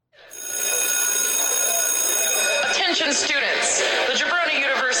Attention students, the Jabroni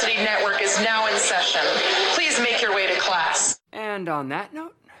University Network is now in session. Please make your way to class. And on that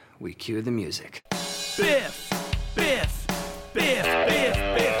note, we cue the music. Biff, Biff, Biff, Biff,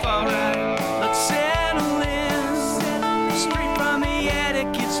 Biff, alright. Let's settle in. Straight from the attic,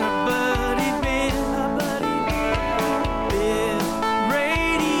 it's our buddy Biff. Biff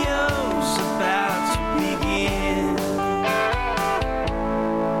Radio's about to begin.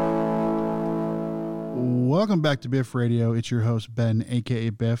 Welcome back to Biff Radio. It's your host, Ben, aka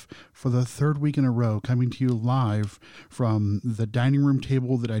Biff, for the third week in a row, coming to you live from the dining room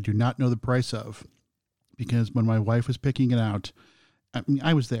table that I do not know the price of. Because when my wife was picking it out, I mean,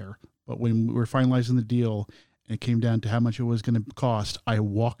 I was there, but when we were finalizing the deal and it came down to how much it was going to cost, I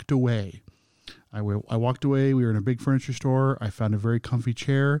walked away. I walked away. We were in a big furniture store. I found a very comfy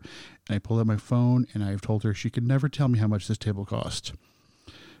chair, and I pulled out my phone, and I've told her she could never tell me how much this table cost.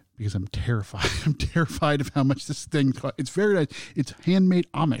 Because I'm terrified. I'm terrified of how much this thing costs. It's very nice. It's handmade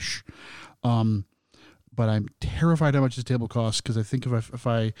Amish. But I'm terrified how much this table costs, because I think if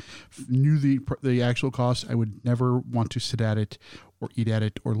I knew the actual cost, I would never want to sit at it or eat at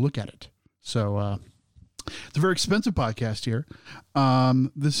it or look at it. So it's a very expensive podcast here.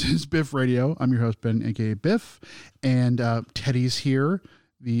 This is Biff Radio. I'm your host, Ben, aka Biff, and Teddy's here.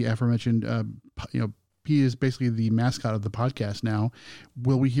 The aforementioned, he is basically the mascot of the podcast now.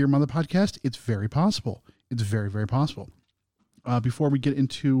 Will we hear him on the podcast? It's very possible. It's very, very possible. Before we get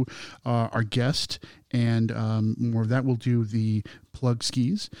into our guest and more of that, we'll do the plug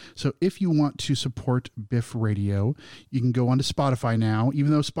skis. So if you want to support Biff Radio, you can go onto Spotify now.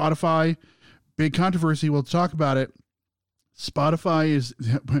 Even though Spotify, big controversy, we'll talk about it. Spotify is,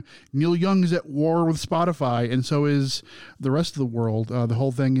 Neil Young is at war with Spotify, and so is the rest of the world. The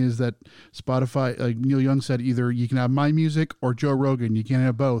whole thing is that Spotify, like Neil Young said, either you can have my music or Joe Rogan. You can't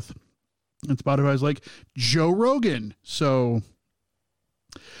have both. And Spotify's like, Joe Rogan. So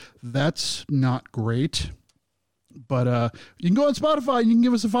that's not great. But you can go on Spotify and you can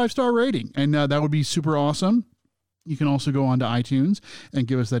give us a 5-star rating. And that would be super awesome. You can also go on to iTunes and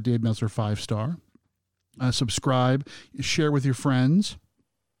give us that Dave Meltzer 5-star. Subscribe, share with your friends.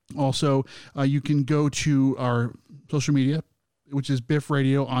 Also, you can go to our social media, which is Biff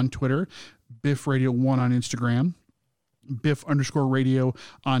Radio on Twitter, Biff Radio 1 on Instagram, Biff_radio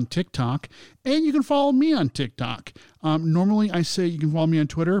on TikTok, and you can follow me on TikTok. Normally I say you can follow me on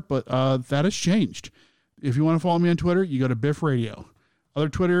Twitter, but that has changed. If you want to follow me on Twitter, you go to Biff Radio. Other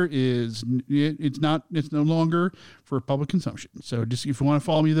Twitter it's no longer for public consumption. So just if you want to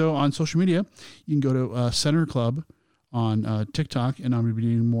follow me though on social media, you can go to Center Club on TikTok, and I'm going to be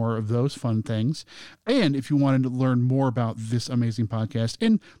doing more of those fun things. And if you wanted to learn more about this amazing podcast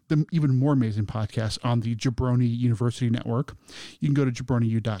and the even more amazing podcast on the Jabroni University Network, you can go to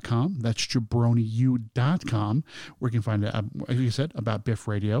jabroniu.com. That's jabroniu.com, where you can find out, like I said, about Biff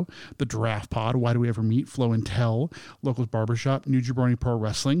Radio, the Draft Pod, Why Do We Ever Meet, Flow and Tell, Locals Barbershop, New Jabroni Pro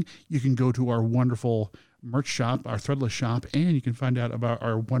Wrestling. You can go to our wonderful merch shop, our Threadless shop, and you can find out about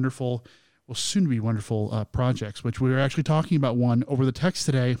our wonderful, soon to be wonderful projects, which we were actually talking about one over the text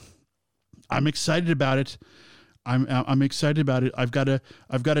today. I'm excited about it. I'm excited about it. I've got a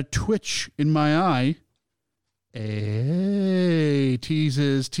twitch in my eye. Hey,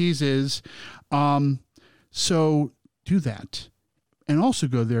 teases. So do that, and also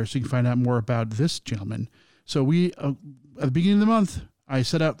go there so you can find out more about this gentleman. So we at the beginning of the month, I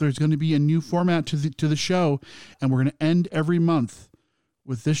set out there's going to be a new format to the show, and we're going to end every month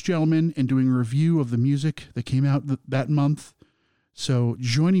with this gentleman and doing a review of the music that came out that month. So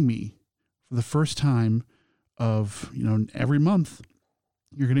joining me for the first time of, every month,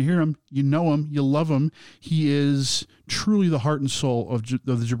 you're going to hear him. You know him. You love him. He is truly the heart and soul of the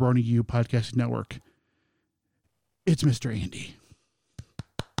Jabroni U Podcasting Network. It's Mr. Andy.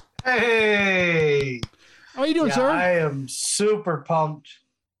 Hey! How are you doing, sir? I am super pumped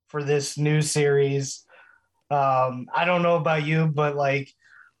for this new series. I don't know about you, but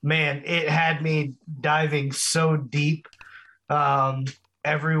man, it had me diving so deep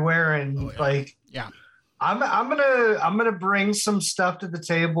everywhere, and I'm gonna bring some stuff to the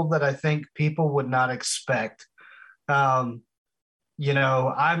table that I think people would not expect. I'm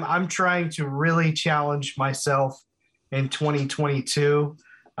trying to really challenge myself in 2022,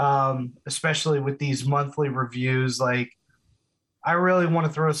 especially with these monthly reviews. I really want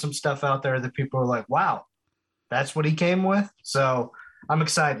to throw some stuff out there that people are like, wow, that's what he came with. So I'm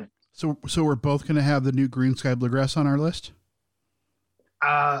excited. So we're both going to have the new Green Sky Bluegrass on our list?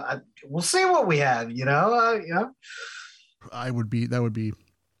 We'll see what we have, That'd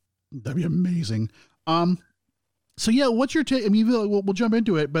be amazing. So yeah, what's your take? I mean, we'll jump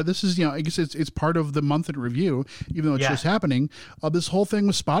into it, but this is, I guess it's part of the month in review, even though it's just happening. This whole thing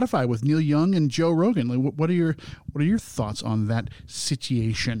with Spotify with Neil Young and Joe Rogan. Like, what are your thoughts on that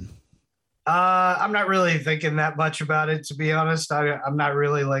situation? I'm not really thinking that much about it, to be honest. I'm not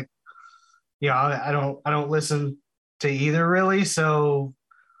really like, I don't listen to either really. So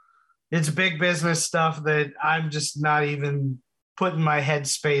it's big business stuff that I'm just not even putting my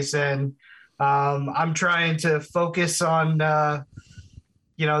headspace in. I'm trying to focus on, the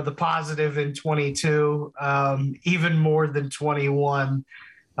positive in 22, even more than 21.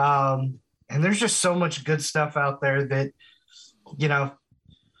 And there's just so much good stuff out there that,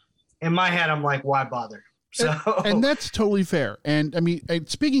 in my head, I'm like, why bother? So, and that's totally fair. And I mean,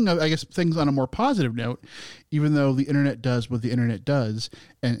 speaking of, I guess, things on a more positive note, even though the internet does what the internet does,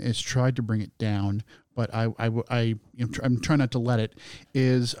 and it's tried to bring it down, but I'm trying not to let it,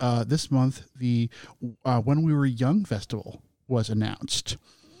 is this month the When We Were Young Festival was announced.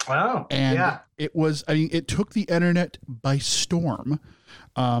 Oh, and yeah. It was, I mean, it took the internet by storm,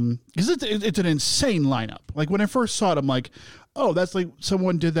 because it's an insane lineup. Like, when I first saw it, I'm like, oh, that's like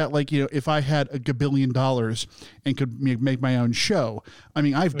someone did that. Like, if I had $1 billion and could make my own show. I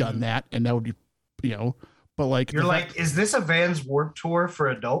mean, I've done that, and that would be, but like, you're like, is this a Vans Warped Tour for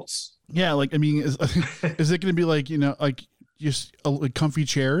adults? Yeah. Like, I mean, is it going to be like, like just like comfy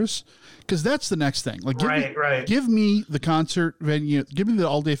chairs? Because that's the next thing. Like, give me the concert venue, give me the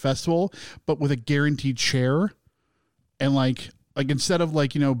all day festival, but with a guaranteed chair. And like instead of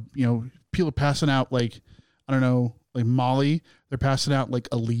like, people passing out, like, I don't know, like Molly, they're passing out like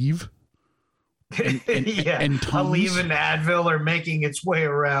Aleve. And Aleve and Advil are making its way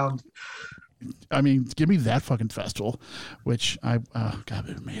around. I mean, give me that fucking festival, which God, it'd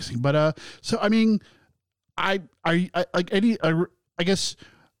be amazing. But so I mean, I guess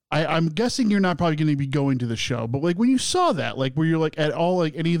I'm guessing you're not probably going to be going to the show, but like when you saw that, like were you like at all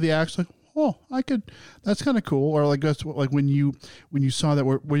like any of the acts like, oh, that's kind of cool, or like that's what, like when you saw that,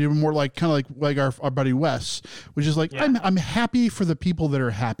 were you more like kind of like our buddy Wes, which is like, I'm happy for the people that are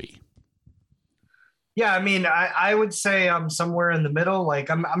happy. Yeah, I mean, I would say I'm somewhere in the middle. Like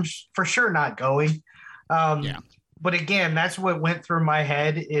I'm for sure not going. But again, that's what went through my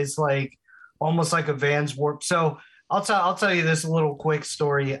head is like almost like a Vans Warped. So I'll tell you this little quick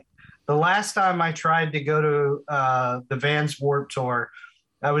story. The last time I tried to go to the Vans Warped Tour,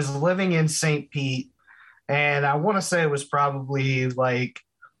 I was living in St. Pete, and I want to say it was probably like,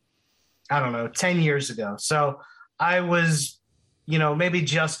 I don't know, 10 years ago. So I was, maybe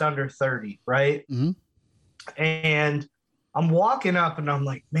just under 30, right? Mm-hmm. And I'm walking up and I'm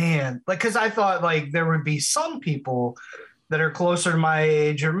like, man, like, cause I thought like there would be some people that are closer to my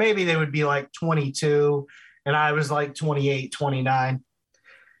age, or maybe they would be like 22 and I was like 28, 29.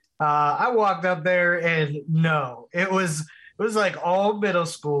 I walked up there and no, it was like all middle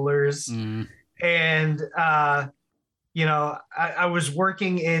schoolers. Mm. And, I was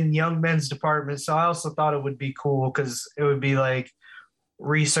working in young men's department. So I also thought it would be cool because it would be like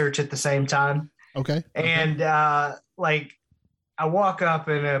research at the same time. Okay. And like I walk up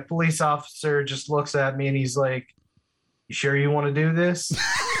and a police officer just looks at me and he's like, "You sure you want to do this?"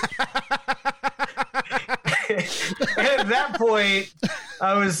 At that point,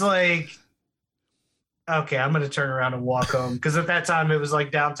 I was like, okay, I'm going to turn around and walk home. Because at that time, it was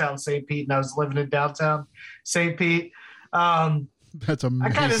like downtown St. Pete, and I was living in downtown St. Pete. That's amazing. I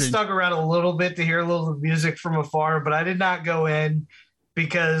kind of stuck around a little bit to hear a little music from afar, but I did not go in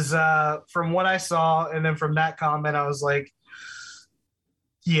because from what I saw, and then from that comment, I was like,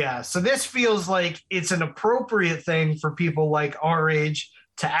 yeah, so this feels like it's an appropriate thing for people like our age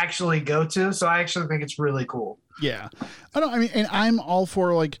to actually go to. So I actually think it's really cool. Yeah. And I'm all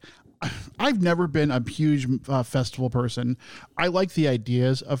for like, I've never been a huge festival person. I like the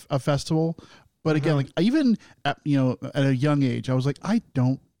ideas of a festival, but again, like even at a young age, I was like, I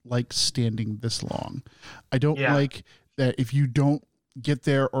don't like standing this long. I don't like that if you don't get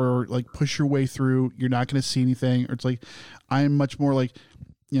there or like push your way through, you're not going to see anything. Or it's like, I'm much more like,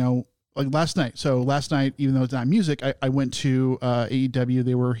 like last night. So last night, even though it's not music, I went to AEW.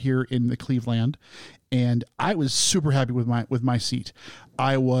 They were here in the Cleveland, and I was super happy with my seat.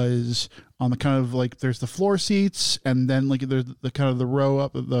 I was on the kind of like, there's the floor seats, and then like there's the kind of the row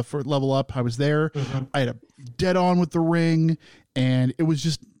up, the level up. I was there. Mm-hmm. I had a dead on with the ring, and it was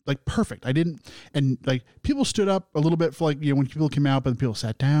just like perfect. And like people stood up a little bit for like, when people came out, but people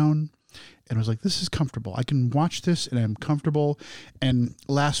sat down. And I was like, this is comfortable. I can watch this and I'm comfortable. And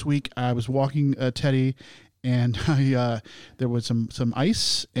last week I was walking Teddy, and there was some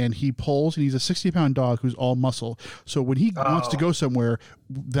ice, and he pulls, and he's a 60-pound dog who's all muscle. So when he wants to go somewhere,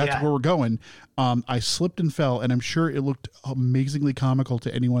 that's where we're going. I slipped and fell, and I'm sure it looked amazingly comical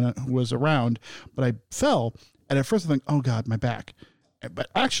to anyone who was around, but I fell, and at first I think, oh God, my back.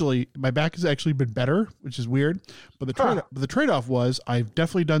 But actually, my back has actually been better, which is weird. But the trade-off was I've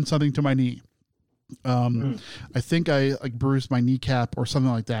definitely done something to my knee. I think I bruised my kneecap or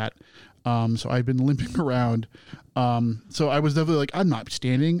something like that. So I've been limping around. So I was definitely like, I'm not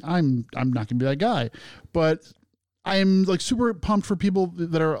standing. I'm not gonna be that guy. But I'm like super pumped for people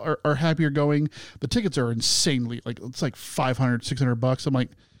that are happier going. The tickets are insanely it's like $500, $600. I'm like,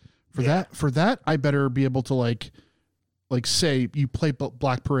 for that, I better be able to like say you play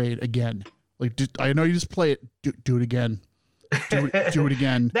Black Parade again. I know you just play it. Do it again. Do it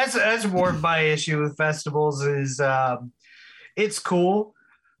again. That's more my issue with festivals is it's cool,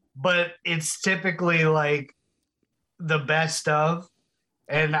 but it's typically like the best of,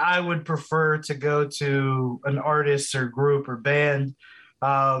 and I would prefer to go to an artist or group or band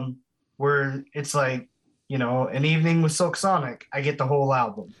where it's like, an evening with Silk Sonic. I get the whole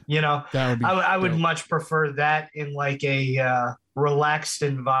album. I would much prefer that in like a relaxed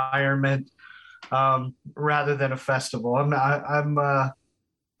environment rather than a festival.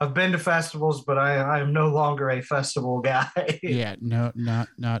 I've been to festivals, but I am no longer a festival guy. Yeah, no, not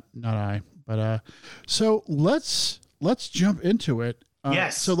I. But so let's jump into it.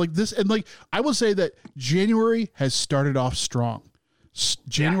 Yes. So like this, and like I will say that January has started off strong.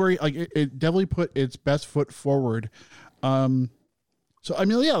 January, like it definitely put its best foot forward. So I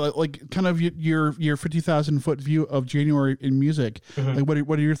mean, yeah, like kind of your 50,000 foot view of January in music. Mm-hmm. Like,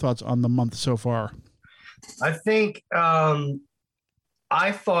 what are your thoughts on the month so far? I think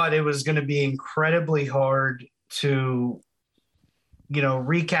I thought it was going to be incredibly hard to,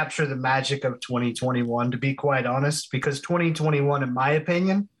 recapture the magic of 2021. To be quite honest, because 2021, in my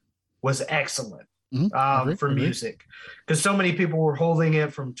opinion, was excellent. For music, because so many people were holding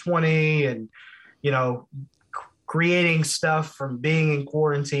it from 20 and creating stuff from being in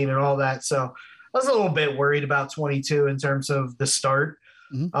quarantine and all that. So I was a little bit worried about 22 in terms of the start.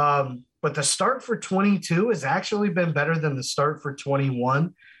 But the start for 22 has actually been better than the start for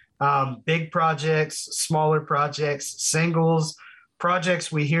 21. Big projects, smaller projects, singles,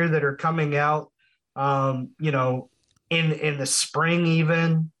 projects we hear that are coming out in the spring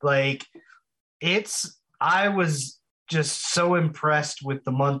even, like I was just so impressed with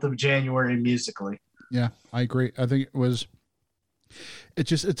the month of January musically. Yeah, I agree. I think it's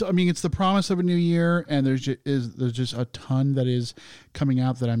the promise of a new year, and there's just a ton that is coming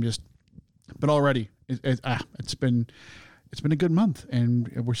out that but already it's been a good month,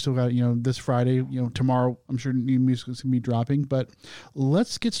 and we're still got, this Friday, tomorrow, I'm sure new music is going to be dropping, but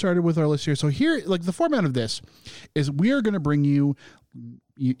let's get started with our list here. So here, like the format of this is we are going to bring you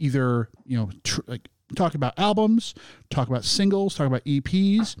either, talk about albums, talk about singles, talk about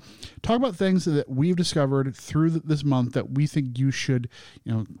EPs, talk about things that we've discovered through this month that we think you should,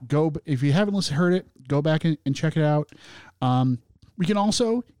 go, if you haven't heard it, go back and check it out. We can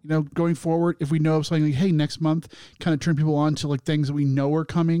also, going forward, if we know of something like, hey, next month, kind of turn people on to like things that we know are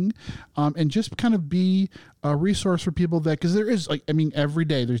coming, and just kind of be a resource for people because there is every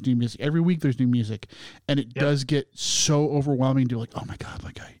day there's new music, every week there's new music, and it does get so overwhelming to oh my God,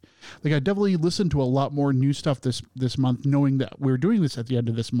 I definitely listened to a lot more new stuff this month, knowing that we're doing this at the end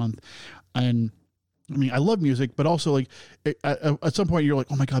of this month. And I mean, I love music, but also at some point you're like,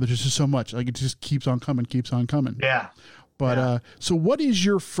 oh my God, there's just so much, it just keeps on coming. Yeah. But so what is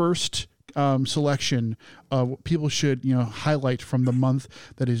your first selection of what people should, highlight from the month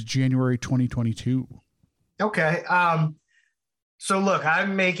that is January 2022? Okay. So look,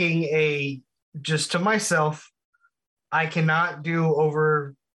 I'm making just to myself, I cannot do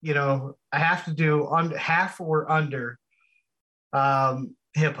over, I have to do half or under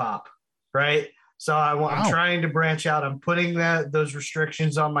hip hop, right? So I'm trying to branch out. I'm putting those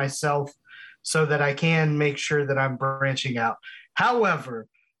restrictions on myself so that I can make sure that I'm branching out. However,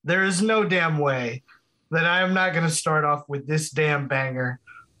 there is no damn way that I am not going to start off with this damn banger.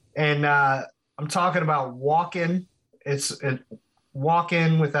 And I'm talking about Walkin'. It's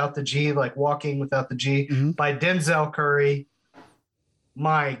Walkin' without the G, like walking without the G, by Denzel Curry.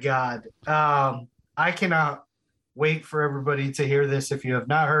 My God. I cannot wait for everybody to hear this if you have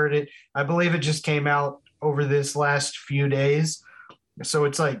not heard it. I believe it just came out over this last few days. So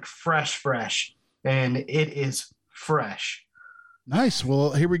it's like fresh, and it is fresh. Nice.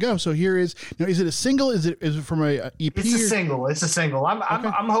 Well, here we go. So here is it a single? Is it from a EP? It's a single.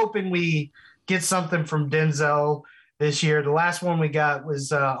 I'm hoping we get something from Denzel this year. The last one we got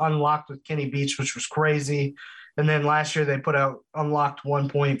was Unlocked with Kenny Beach, which was crazy. And then last year they put out Unlocked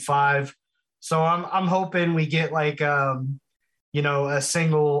 1.5. So I'm hoping we get like a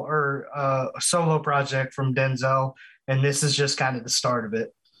single or a solo project from Denzel, and this is just kind of the start of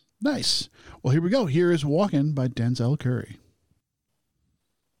it. Nice. Well, here we go. Here is Walkin' by Denzel Curry.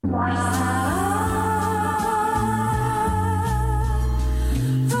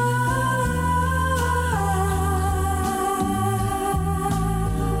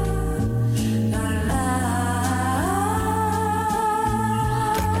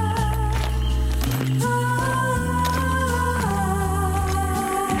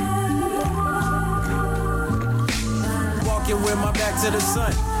 With my back to the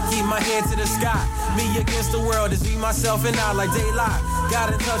sun, keep my head to the sky. Me against the world is me, myself, and I like daylight.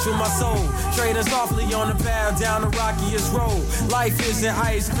 Got in touch with my soul, trading softly on the path down the rockiest road. Life isn't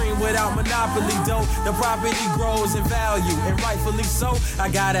ice cream without monopoly dough. The property grows in value, and rightfully so. I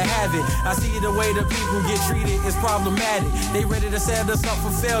gotta have it. I see the way the people get treated is problematic. They ready to set us up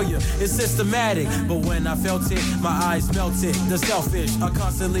for failure. It's systematic. But when I felt it, my eyes melted. The selfish are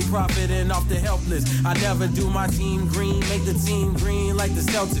constantly profiting off the helpless. I never do my team green, make the team green like the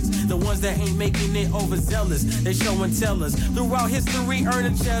Celtics. The ones that ain't making it overzealous, they show and tell us. Throughout history,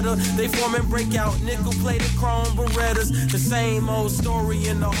 earning cheddar, they form and break out nickel-plated chrome Berettas. The same old story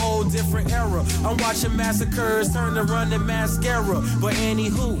in a whole different era. I'm watching massacres turn to running mascara. But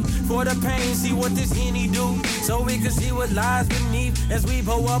anywho, for the pain, see what this Henny do, so we can see what lies beneath as we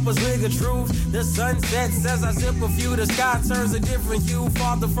pull up a swig of truth. The sun sets as I sip a few, the sky turns a different hue,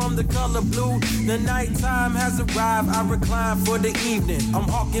 farther from the color blue. The nighttime has arrived, I recline for the evening. I'm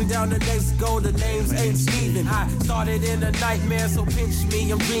hawking down the next goal, the names ain't Steven. I started in a nightmare, so pinch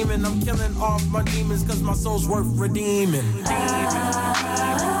me, I'm dreaming. I'm killing off my demons, cause my soul's worth redeeming.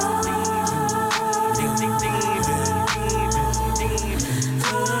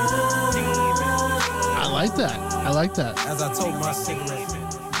 I like that. As I told my cigarette.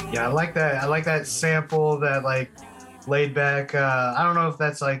 Yeah, I like that. I like that sample, that like laid back. I don't know if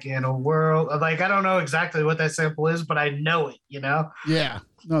that's like in a world, like I don't know exactly what that sample is, but I know it, Yeah.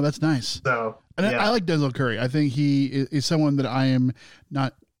 No, that's nice. So, and I like Denzel Curry. I think he is someone that I am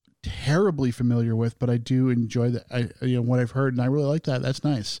not terribly familiar with, but I do enjoy that. What I've heard, and I really like that. That's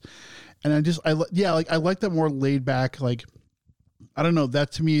nice. And I like that more laid back, like, I don't know.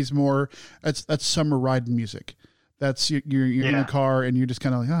 That to me is more, that's summer riding music. That's you're in a car and you're just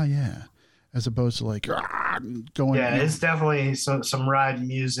kind of like, oh yeah, as opposed to like going. Yeah, it's definitely some ride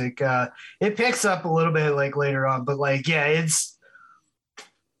music. It picks up a little bit like later on, but like it's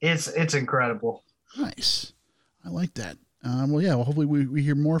incredible. Nice, I like that. Well, hopefully we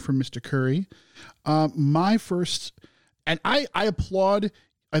hear more from Mr. Curry. My first, and I applaud.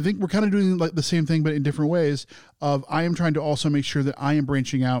 I think we're kind of doing like the same thing, but in different ways. I am trying to also make sure that I am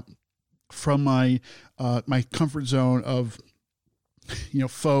branching out from my comfort zone of,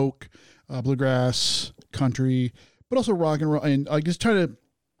 folk, bluegrass, country, but also rock and roll, and I just try to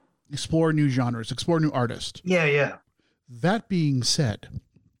explore new genres, explore new artists. Yeah. That being said,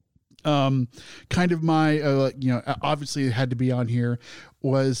 kind of my, obviously it had to be on here,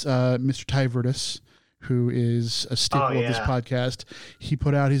 was Mr. Ty Vertis, who is a staple of this podcast. He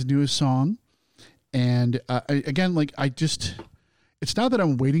put out his newest song. And it's not that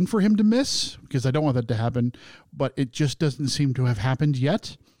I'm waiting for him to miss, because I don't want that to happen, but it just doesn't seem to have happened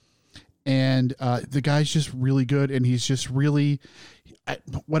yet. And the guy's just really good. And he's just really,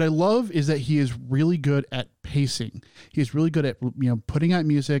 what I love is that he is really good at pacing. He's really good at, putting out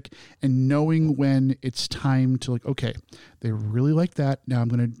music and knowing when it's time to like, okay, they really like that. Now I'm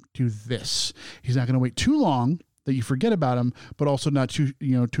going to do this. He's not going to wait too long that you forget about him, but also not too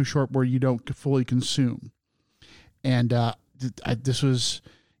short where you don't fully consume. And this was,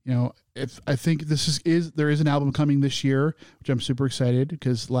 I think there is an album coming this year, which I'm super excited,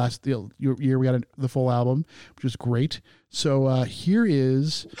 because last year we got the full album, which was great. So here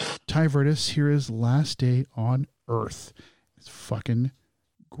is Ty Vertis. Here is Last Day on Earth. It's fucking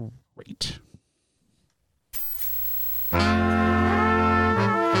great.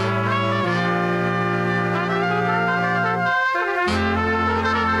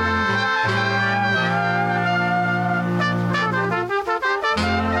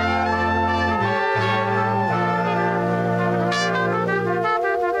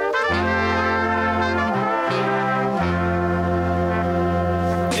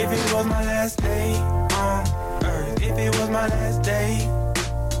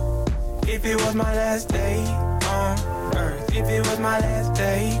 If it was my last day on earth, if it was my last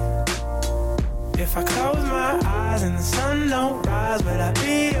day, if I close my eyes and the sun don't rise, would I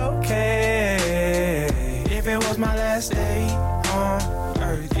be okay? If it was my last day on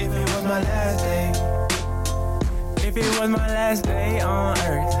earth, if it was my last day. If it was my last day on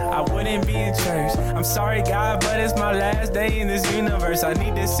earth, I wouldn't be in church. I'm sorry, God, but it's my last day in this universe. I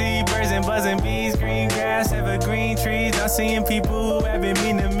need to see birds and buzzing bees, green grass, evergreen trees. Not seeing people who have been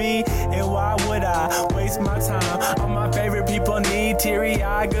mean to me. And why would I waste my time? All my favorite people need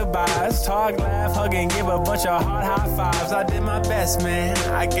teary-eyed goodbyes. Talk, laugh, hug, and give a bunch of hard high fives. I did my best, man.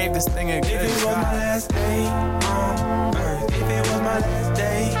 I gave this thing a good try. If it was my last day on earth, if it was my last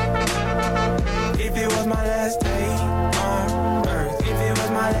day, if it was my last day on earth, if it was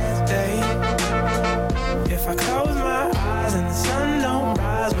my last day, if I close my eyes and the sun don't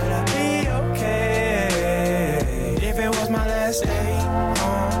rise, would I be okay? If it was my last day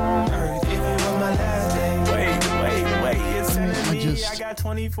on earth, if it was my last day. Wait, it's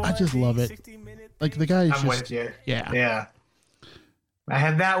I just love it. Like the guy is I'm with you. Yeah. I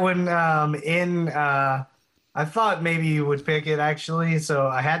had that one I thought maybe you would pick it actually, so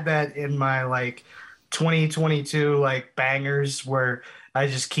I had that in my like 2022 like bangers where I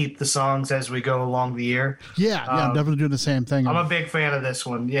just keep the songs as we go along the year. Yeah, I'm definitely doing the same thing. I'm a big fan of this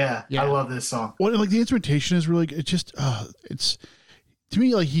one. Yeah. I love this song. Well, like the instrumentation is really good. It's just it's to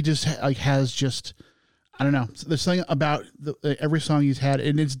me like he just has just I don't know. There's something about every song he's had,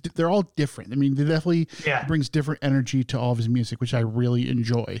 and they're all different. I mean, they definitely brings different energy to all of his music, which I really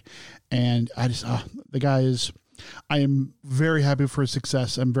enjoy. And I just the guy is. I am very happy for his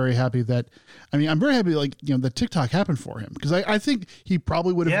success. I'm very happy that, I'm very happy like, that TikTok happened for him because I think he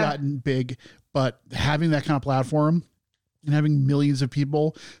probably would have gotten big, but having that kind of platform and having millions of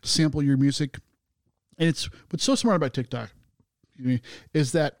people sample your music. And it's, what's so smart about TikTok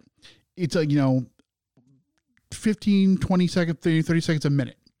is that it's 15, 20 seconds, 30 seconds a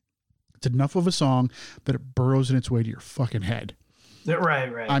minute. It's enough of a song that it burrows in its way to your fucking head.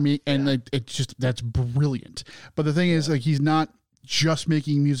 Right. I mean, and it just, that's brilliant. But the thing is, like, he's not just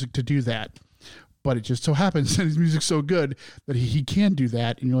making music to do that, but it just so happens that his music's so good that he can do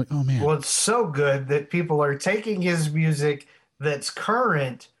that. And you're like, oh man. Well, it's so good that people are taking his music that's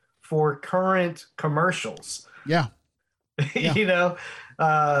current for current commercials. Yeah. Sheesh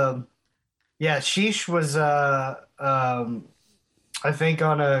was, I think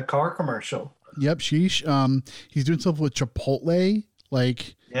on a car commercial. Yep. Sheesh. He's doing stuff with Chipotle.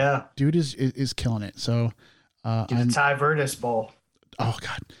 Like, dude is killing it. So, get a Ty Vertis bowl. Oh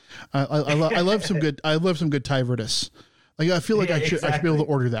God, I love some good. I love some good Ty Vertis. Like I feel like I should be able to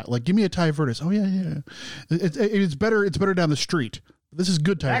order that. Like, give me a Ty Vertis. Oh yeah. It's better. It's better down the street. This is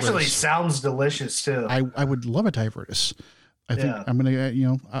good Ty Vertis. Actually, sounds delicious too. I would love a Ty Vertis. I think I'm gonna,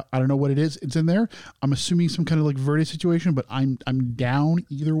 I don't know what it is. It's in there. I'm assuming some kind of like Verdi situation, but I'm down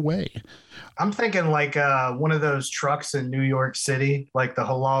either way. I'm thinking like one of those trucks in New York City, like the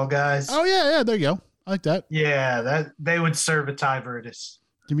halal guys. Oh yeah, there you go. I like that. Yeah, that they would serve a Ty Vertis.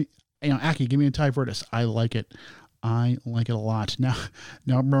 Give me, Aki, give me a Ty Vertis. I like it. I like it a lot. Now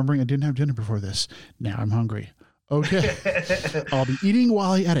I'm remembering I didn't have dinner before this. Now I'm hungry. Okay. I'll be eating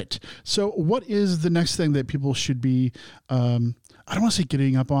while I edit. So what is the next thing that people should be, I don't want to say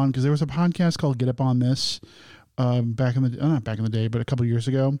getting up on, because there was a podcast called Get Up On This not back in the day, but a couple of years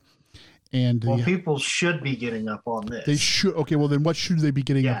ago. And people should be getting up on this. They should. Okay. Well, then what should they be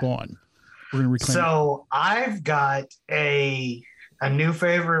getting up on? We're going to reclaim So I've got a new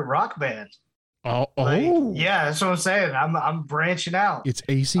favorite rock band. Oh. Yeah, that's what I'm saying. I'm branching out. It's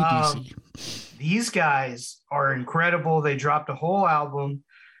AC/DC. These guys are incredible. They dropped a whole album.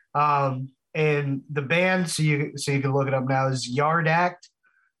 And the band, so you can look it up now, is Yard Act.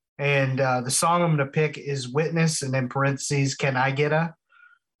 And the song I'm going to pick is Witness, and in parentheses, Can I Get A?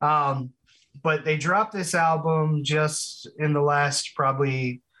 But they dropped this album just in the last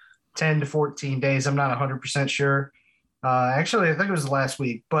probably 10 to 14 days. I'm not 100% sure. Actually, I think it was last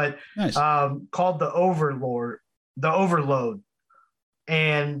week, but nice. Called The Overload.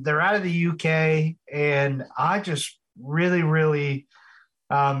 And they're out of the UK, and I just really, really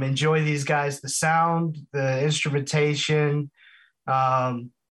enjoy these guys. The sound, the instrumentation, the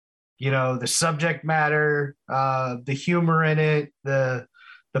subject matter, the humor in it, the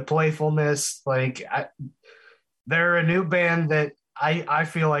playfulness. Like, they're a new band that I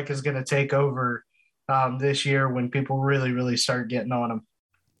feel like is going to take over this year when people really, really start getting on them.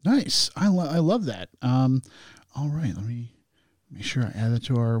 Nice. I love that. All right, let me make sure I add it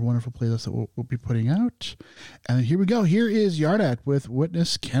to our wonderful playlist that we'll be putting out. And then here we go. Here is Yard Act with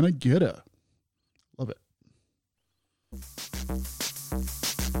Witness, Can I Get A? Love it.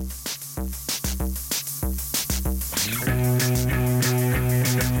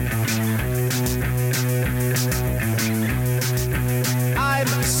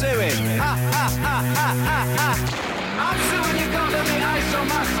 I'm suing. Ha ha ha ha ha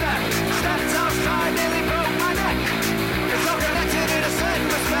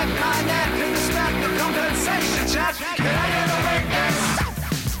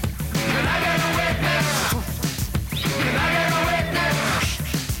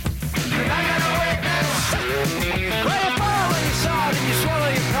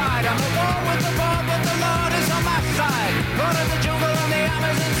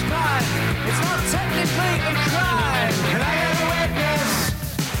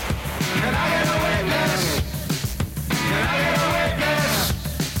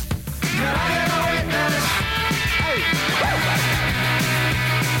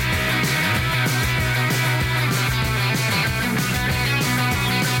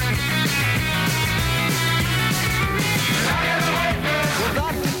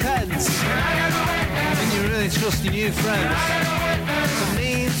trusty new friends.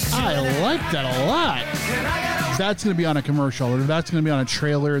 I like that a lot. That's going to be on a commercial, or that's going to be on a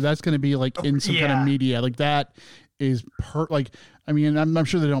trailer. That's going to be like in some kind of media. Like that is I mean, I'm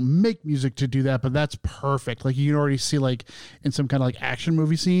sure they don't make music to do that, but that's perfect. Like you can already see like in some kind of like action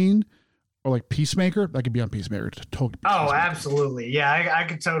movie scene or like Peacemaker. That could be on Peacemaker. Totally. Oh, absolutely. Yeah, I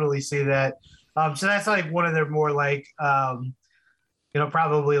could totally see that. So that's like one of their more like,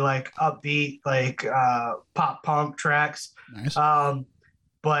 probably like upbeat, like pop punk tracks. Nice.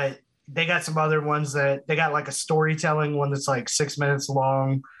 But they got some other ones that they got like a storytelling one that's like 6 minutes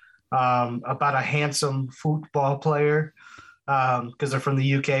long about a handsome football player because they're from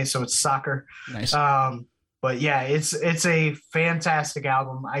the UK, so it's soccer. Nice. But yeah, it's a fantastic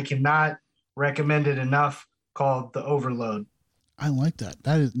album. I cannot recommend it enough. Called The Overload. I like that.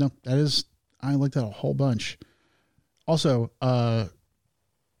 I like that a whole bunch. Also,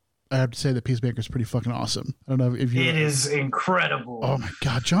 I have to say that Peacemaker is pretty fucking awesome. I don't know if you. It is incredible. Oh my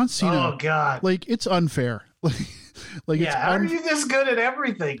God, John Cena. Oh God. Like it's unfair. Like yeah, how are you this good at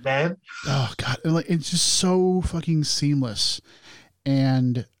everything, man? Oh God, and like it's just so fucking seamless,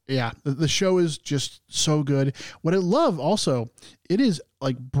 and yeah, the show is just so good. What I love also, it is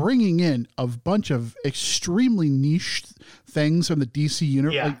like bringing in a bunch of extremely niche things from the DC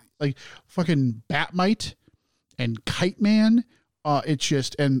universe, like fucking Batmite and Kite Man. It's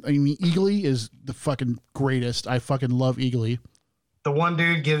just, and I mean, Eagly is the fucking greatest. I fucking love Eagly. The one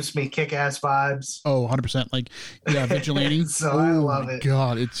dude gives me kick-ass vibes. Oh, 100%. Like, yeah, Vigilante. So I love it.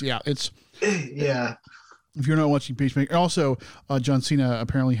 God, it's. Yeah. If you're not watching Peacemaker, also, John Cena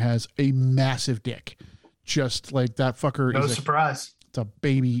apparently has a massive dick. Just like that fucker. No surprise. It's a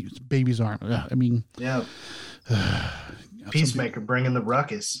baby's arm. I mean. Yeah. Peacemaker bringing the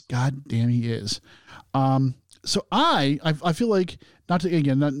ruckus. God damn, he is. So I feel like, I'm not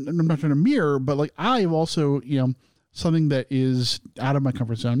trying to mirror, but like I've also, something that is out of my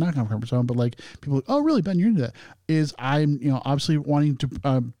comfort zone, not comfort zone, but like people are like, oh really, Ben, you're into that, is I'm, obviously wanting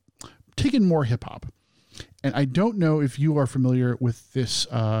to take in more hip hop. And I don't know if you are familiar with this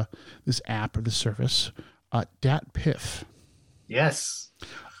app or this service, DatPiff. Yes.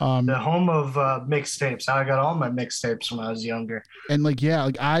 The home of mixtapes. I got all my mixtapes when I was younger. And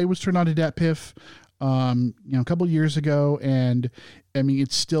I was turned on to DatPiff a couple of years ago, and I mean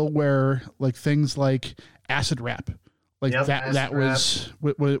it's still where like things like acid rap, like that was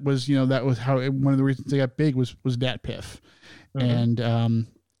that was how one of the reasons they got big was DatPiff. Mm-hmm. And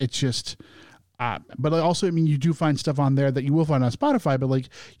it's just but also, I mean, you do find stuff on there that you will find on Spotify, but like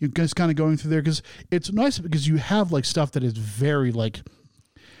you're just kind of going through there because it's nice because you have like stuff that is very like,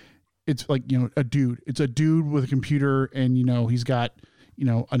 it's like, it's a dude with a computer and, he's got,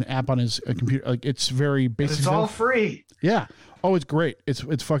 an app on his computer. Like it's very basic. It's all free. Yeah. Oh, it's great.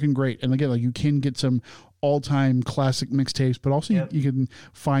 It's fucking great. And again, like you can get some all-time classic mixtapes, but also you can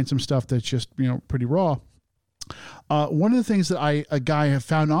find some stuff that's just, pretty raw. One of the things that a guy have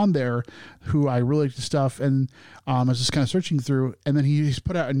found on there who I really like the stuff, and I was just kind of searching through, and then he's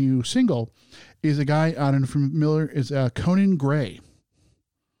put out a new single, is a guy, I don't know if you're familiar, is Conan Gray.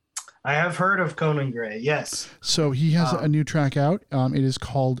 I have heard of Conan Gray, yes. So he has a new track out. It is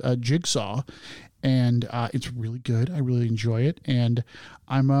called Jigsaw, and it's really good. I really enjoy it, and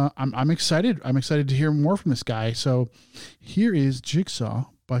I'm excited. I'm excited to hear more from this guy. So here is Jigsaw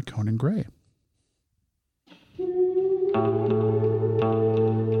by Conan Gray.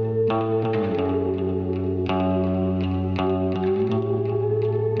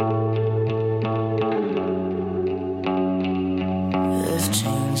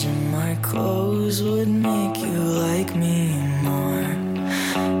 Clothes would make you like me more.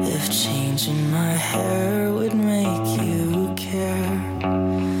 If changing my hair would make you care,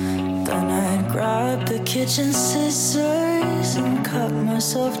 then I'd grab the kitchen scissors and cut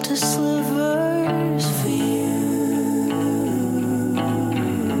myself to slivers for you.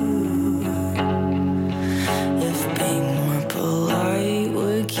 If being more polite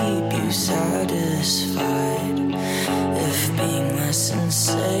would keep you satisfied, if being less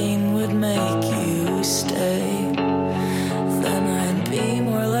insane would make you stay, then I'd be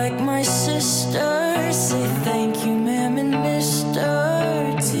more like my sister. Say thank you, ma'am and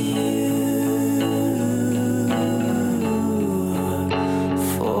mister, to you,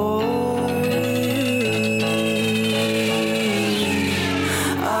 for you.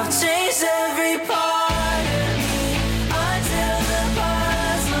 I'll chase every part of me until the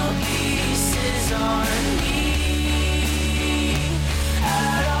puzzle pieces aren't me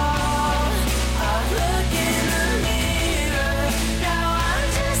at all. I look in the mirror, now I'm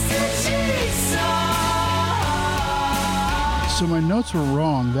just a jigsaw. So my notes were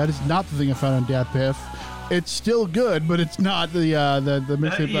wrong. That is not the thing I found on DatPiff. It's still good, but it's not the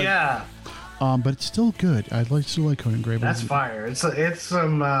mixtape. Yeah. But it's still good. Still like Conan Gray. That's fire. It's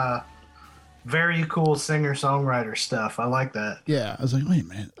some very cool singer-songwriter stuff. I like that. Yeah, I was like, wait a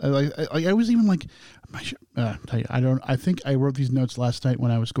minute. I was even like, tell you, I think I wrote these notes last night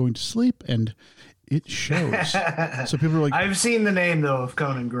when I was going to sleep, and it shows. So people are like, I've seen the name though of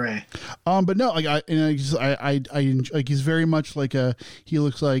Conan Gray. But no, like I enjoy, like he's very much like he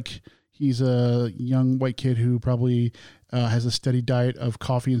looks like he's a young white kid who probably has a steady diet of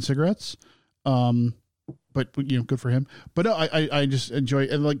coffee and cigarettes. But you know, good for him. But no, I just enjoy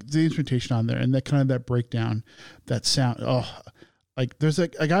and like the instrumentation on there and that kind of that breakdown, that sound. Oh, like there's a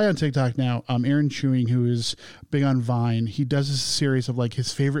guy on TikTok now, Aaron Chewing, who is big on Vine. He does a series of like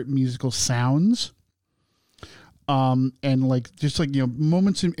his favorite musical sounds. And like just like, you know,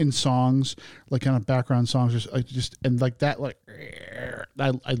 moments in songs, like kind of background songs, and like that, like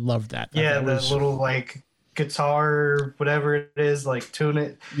I love that. Yeah, that little like guitar, whatever it is, like tune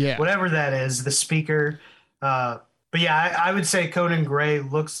it. Yeah, whatever that is, the speaker. But yeah, I would say Conan Gray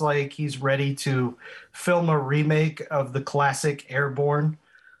looks like he's ready to film a remake of the classic Airborne.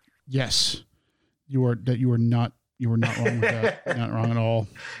 Yes, you are not wrong with that. Not wrong at all.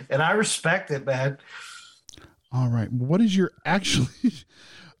 And I respect it, man. All right. What is your actually?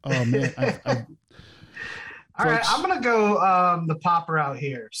 Oh man. All right, I'm gonna go the pop route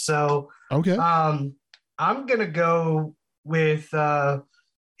here. So okay. I'm gonna go with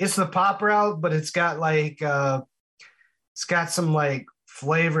it's the pop route, but it's got like it's got some like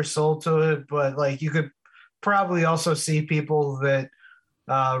flavor, soul to it. But like you could probably also see people that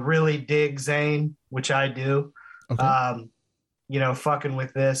really dig Zayn, which I do. Okay. You know, fucking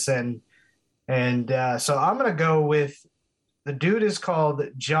with this and so I'm gonna go with the dude is called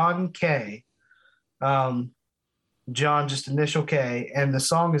John K. John, just initial K, and the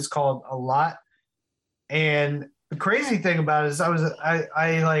song is called A Lot. And the crazy thing about it is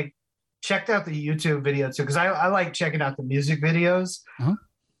I like checked out the YouTube video too, because I like checking out the music videos. Uh-huh.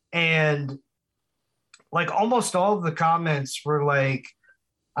 And like almost all of the comments were like,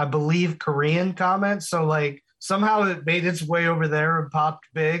 I believe Korean comments. So like somehow it made its way over there and popped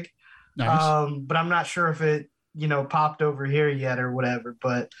big. Nice. But I'm not sure if it, you know, popped over here yet or whatever,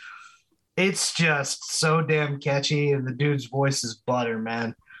 but it's just so damn catchy and the dude's voice is butter,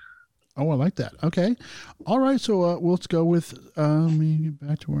 man. Oh, I like that. Okay. All right. So let's go with let me get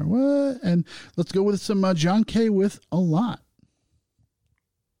back to where what and let's go with some John K with A Lot.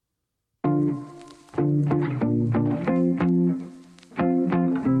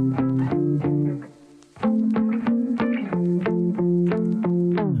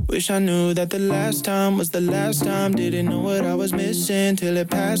 Wish I knew that the last time was the last time. Didn't know what I was missing till it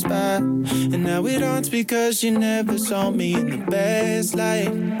passed by. And now it haunts because you never saw me in the best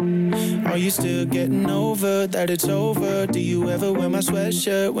light. Are you still getting over that it's over? Do you ever wear my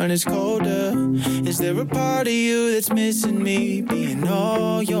sweatshirt when it's colder? Is there a part of you that's missing me being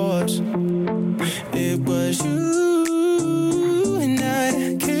all yours? It was you and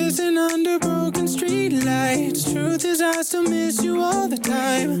I kissing under broken street lights. Truth is I still miss you all the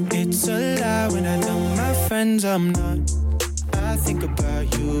time. It's a lie when I tell my friends I'm not. I think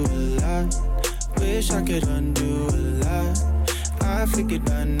about you a lot. Wish I could undo a lot. I figured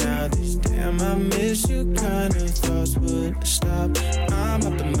by now this damn I miss you kind of thoughts would stop. I'm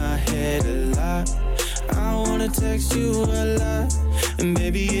up in my head a lot. I wanna text you a lot. And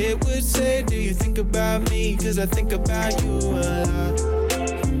maybe it would say, do you think about me? Cause I think about you a lot.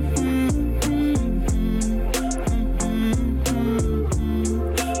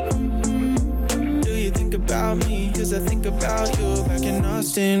 About me, cause I think about you. Back in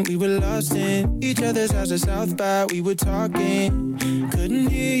Austin, we were lost in each other's house at South by. We were talking, couldn't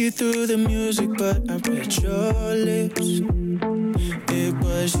hear you through the music, but I read your lips. It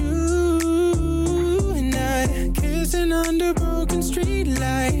was you and I kissing under broken street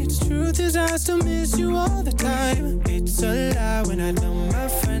lights. Truth is I still miss you all the time. It's a lie when I tell my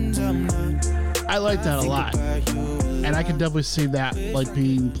friends I'm not. I like that a lot, and I can definitely see that like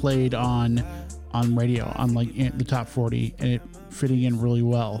being played on radio, on like the top 40, and it fitting in really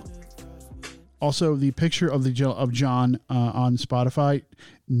well. Also, the picture of John on Spotify,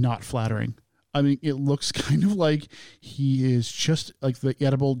 not flattering. I mean, it looks kind of like he is just like the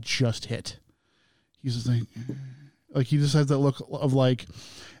edible just hit. He's just like he just has that look of like,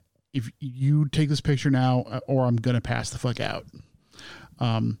 if you take this picture now, or I'm gonna pass the fuck out.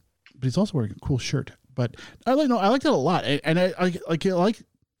 But he's also wearing a cool shirt. But I like that a lot, and I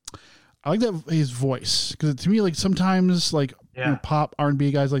like that his voice, because to me, like sometimes, like you know, pop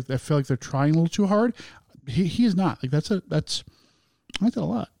R&B guys, like I feel like they're trying a little too hard. He is not. Like I like that a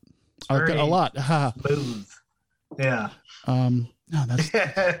lot. I like that a lot. Smooth. Yeah. No, that's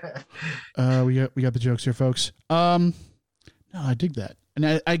we got the jokes here, folks. No, I dig that.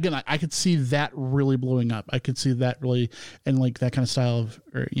 And I could see that really blowing up. I could see that really, and like that kind of style of,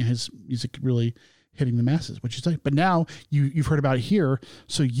 or, you know, his music really hitting the masses, which is like, but now you've heard about it here,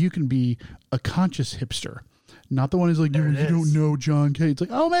 so you can be a conscious hipster, not the one who's like, you don't know John Kay. It's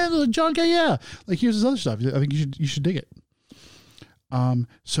like, oh man, John Kay, yeah. Like, here's this other stuff. I think you should dig it.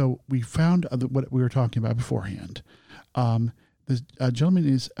 So we found what we were talking about beforehand. This gentleman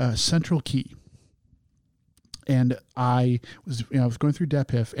is Central Key. And I was going through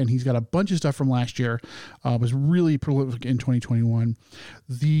DatPiff, and he's got a bunch of stuff from last year. Was really prolific in 2021.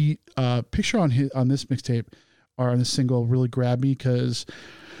 The picture on this mixtape or on this single really grabbed me because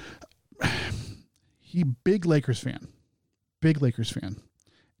big Lakers fan,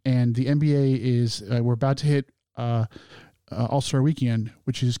 and the NBA is we're about to hit All-Star Weekend,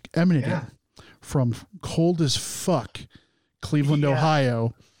 which is emanating from cold as fuck Cleveland,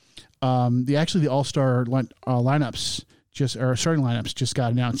 Ohio. The All-Star lineups starting lineups just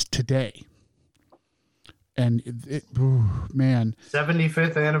got announced today. And man,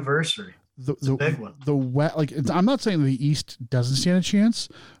 75th anniversary. The big one. The West, like, I'm not saying the East doesn't stand a chance,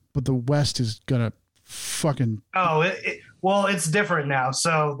 but the West is gonna fucking. Oh, well, it's different now.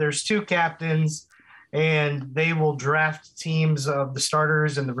 So there's 2 captains, and they will draft teams of the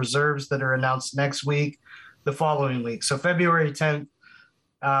starters and the reserves that are announced next week, the following week. So February 10th.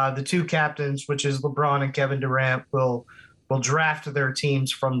 The 2 captains, which is LeBron and Kevin Durant, will draft their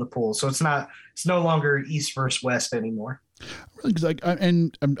teams from the pool. So it's no longer East versus West anymore. Really,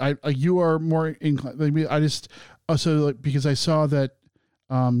 because you are more inclined. Like, I just also, like, because I saw that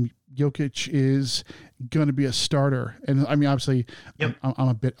Jokic is going to be a starter, and I mean, obviously, yep. I'm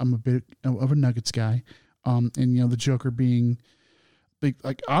a bit of a Nuggets guy, and the Joker being.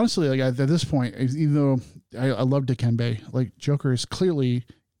 Like honestly, like at this point, even though I love Dikembe, like Joker is clearly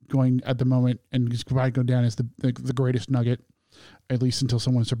going at the moment, and he's probably go down as the greatest Nugget, at least until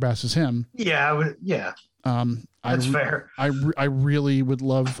someone surpasses him. Yeah, that's fair. I really would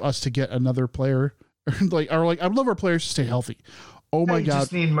love us to get another player, I'd love our players to stay healthy. Oh my God,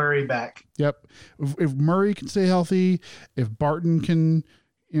 just need Murray back. Yep, if Murray can stay healthy, if Barton can,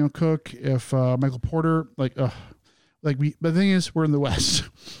 cook, if Michael Porter, but the thing is, we're in the West.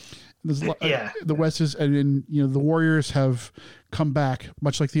 The West is, and the Warriors have come back,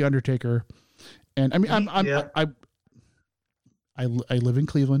 much like the Undertaker. And I mean, I live in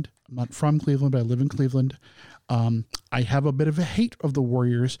Cleveland. I'm not from Cleveland, but I live in Cleveland. I have a bit of a hate of the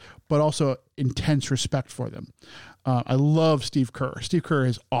Warriors, but also intense respect for them. I love Steve Kerr. Steve Kerr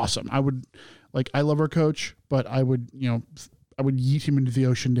is awesome. I love our coach, but I would yeet him into the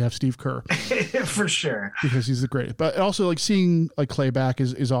ocean to have Steve Kerr. For sure. Because he's the greatest. But also seeing Clay back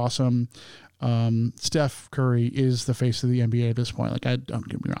is awesome. Steph Curry is the face of the NBA at this point. Don't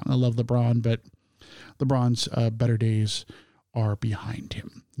get me wrong. I love LeBron, but LeBron's better days are behind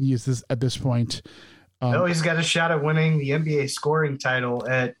him. He is at this point. He's got a shot at winning the NBA scoring title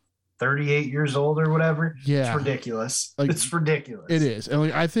at 38 years old or whatever. Yeah. It's ridiculous. It's ridiculous. It is.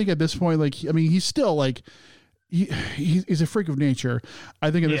 And I think at this point, he's still he's a freak of nature.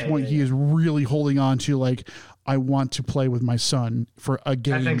 I think at this point he is really holding on to I want to play with my son for a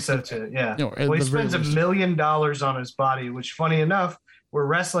game. I think so too. Yeah. He spends $1 million on his body, which, funny enough, we're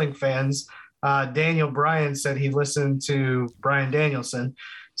wrestling fans. Brian Danielson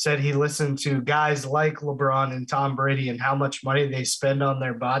said he listened to guys like LeBron and Tom Brady and how much money they spend on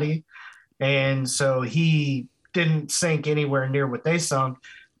their body. And so he didn't sink anywhere near what they sunk,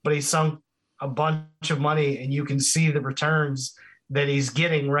 but he sunk a bunch of money, and you can see the returns that he's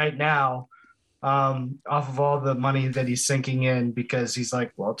getting right now off of all the money that he's sinking in, because he's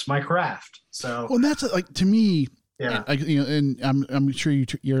like, well, it's my craft. So, well, that's to me. Yeah. And I'm sure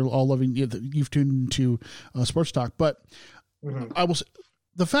you're all loving, you've tuned into sports talk, but I will say,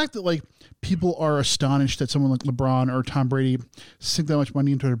 the fact that people are astonished that someone like LeBron or Tom Brady sink that much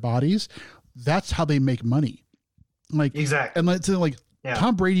money into their bodies, that's how they make money. Exactly. And let's say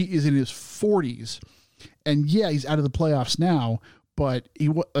Tom Brady is in his 40s, and he's out of the playoffs now, but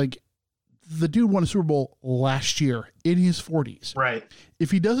the dude won a Super Bowl last year in his 40s. Right.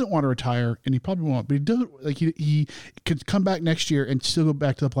 If he doesn't want to retire, and he probably won't, but he doesn't, he could come back next year and still go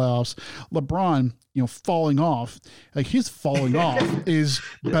back to the playoffs. LeBron, falling off, his falling off is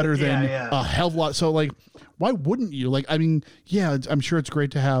better than a hell of a lot. So why wouldn't you? I'm sure it's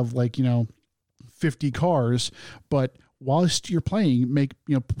great to have 50 cars, but whilst you're playing,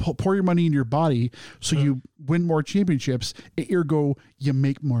 pour your money in your body so you win more championships, ergo you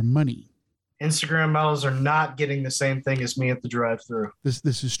make more money. Instagram models are not getting the same thing as me at the drive-thru.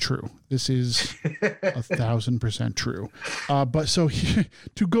 This is true. This is 1,000% true. But so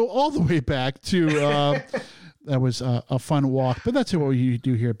to go all the way back to that was a fun walk, but that's what we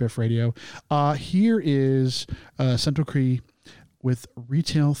do here at Biff Radio. Here is Central Cree with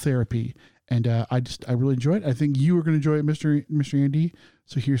Retail Therapy. And I really enjoy it. I think you are going to enjoy it, Mr. Andy.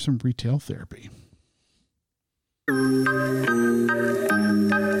 So here's some Retail Therapy.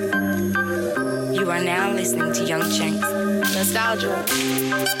 You are now listening to Young Chinks. Nostalgia.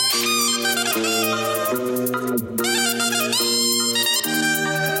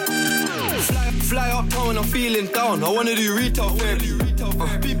 Fly uptown when I'm feeling down. I wanna do retail therapy.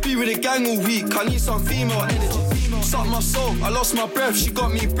 Be with the gang all week. I need some female energy. Suck my soul, I lost my breath. She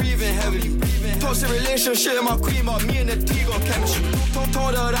got me breathing heavily. Toxic relationship with my queen, but me and the T got chemistry.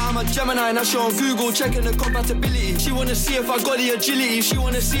 Told her that I'm a Gemini, now she on Google checking the compatibility. She wanna see if I got the agility. She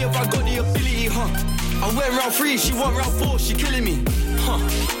wanna see if I got the ability, I went round 3, she want round 4, she killing me,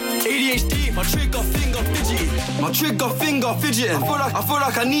 ADHD, my trigger finger fidgety. My trigger finger fidgeting. I feel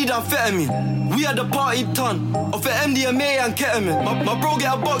like I need amphetamine. We had the party ton of the MDMA and ketamine. My bro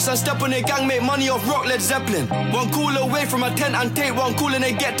get a box and step on their gang, make money off rock Led Zeppelin. One call away from a tent and take one call and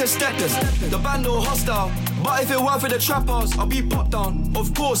they get to Steppers. The band all hostile, but if it weren't for the trap house, I'll be popped down.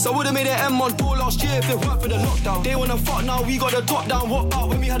 Of course, I would've made an M1 tour last year if it weren't for the lockdown. They wanna fuck now, we got the top down. What out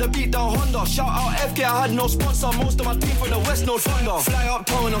when we had a beat down Honda? Shout out FK, I had no sponsor. Most of my team from the West, no thunder. Fly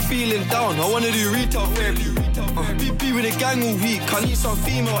uptown when I'm feeling down. I wanna do retail therapy. Be with the gang all week. I need some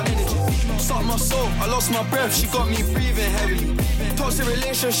female energy. Suck my soul, I lost my breath. She got me breathing heavily. Toxic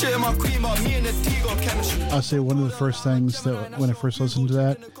relationship with my queen, but me and the T got chemistry. I'll say one of the first things that when I first listened to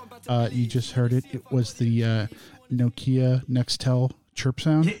that, you just heard it. It was the Nokia Nextel chirp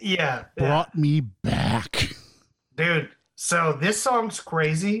sound. Yeah. Brought me back. Dude, so this song's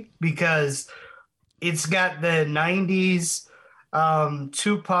crazy because it's got the 90s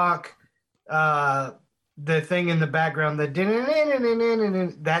Tupac, the thing in the background, that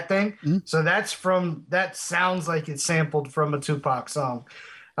thing. Mm-hmm. So that sounds like it's sampled from a Tupac song.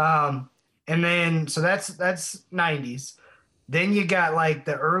 And then, so that's 90s. Then you got like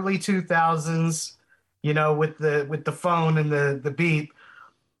the early 2000s, with the phone and the beat.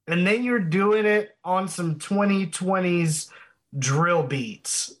 And then you're doing it on some 2020s drill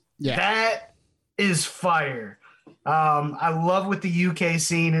beats. Yeah. That is fire. I love what the UK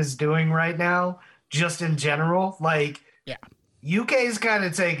scene is doing right now, just in general. Like, yeah, UK's kind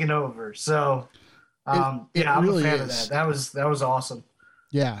of taking over. So, I'm really a fan of that. That was awesome.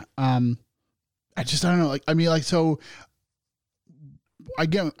 Yeah. I don't know. So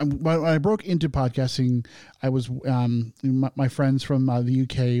again, when I broke into podcasting, I was my friends from the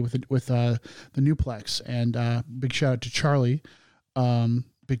UK with the Newplex, and big shout out to Charlie,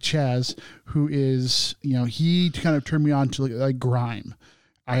 Big Chaz, who is he kind of turned me on to like grime.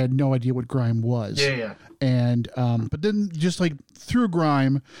 I had no idea what grime was. Yeah. And but then just like through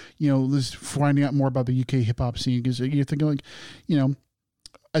grime, just finding out more about the UK hip hop scene, because you're thinking like,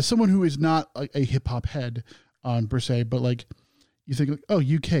 as someone who is not like a hip hop head per se, but like, you think like, oh,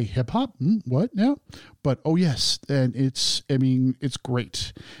 UK hip hop, what now? But oh yes, and it's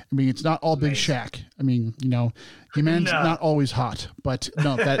great. It's not all Big Shaq. Your man's not always hot, but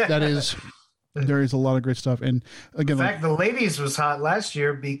no, that is there is a lot of great stuff. And again, in fact, the ladies was hot last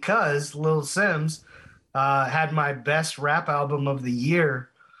year because Lil Sims had my best rap album of the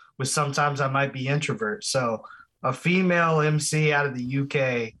year with Sometimes I Might Be Introvert. So a female MC out of the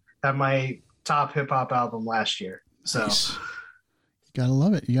UK had my top hip hop album last year. So. Nice. You gotta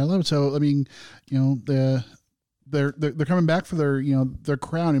love it. So they're coming back for their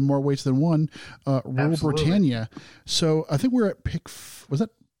crown in more ways than one. Royal Britannia. So I think we're at pick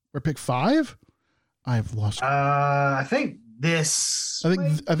 5. I've lost. I think this.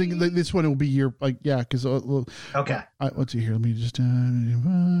 I think this one will be your because okay. Let's see here. Let me just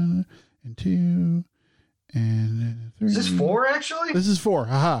 1 and 2. And 3. Is this 4 actually? This is 4.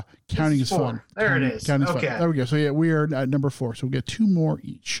 Haha. Counting is fun. There it is. Counting okay. Fun. There we go. So yeah, we are at number 4. So we'll get 2 more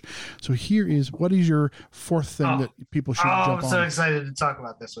each. So here is, what is your 4th thing that people should jump on? I'm so excited to talk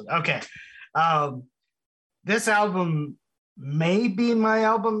about this one. Okay. This album may be my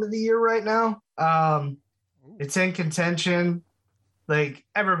album of the year right now. It's in contention. Like,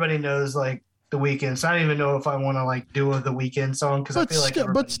 everybody knows like The Weeknd. So I don't even know if I want to like do The Weeknd song, because I feel like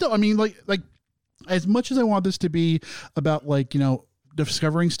still, like as much as I want this to be about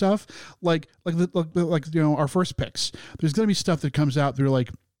discovering stuff, like our first picks, there's gonna be stuff that comes out. They're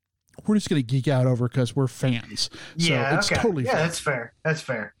like, we're just gonna geek out over because we're fans. Yeah, so it's totally fair. That's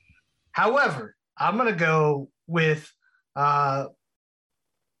fair. However, I'm gonna go with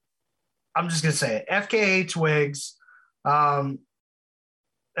I'm just gonna say it. FKA Twigs.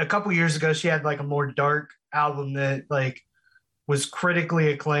 A couple years ago, she had like a more dark album that like was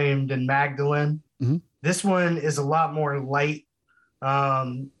critically acclaimed in Magdalene. Mm-hmm. This one is a lot more light.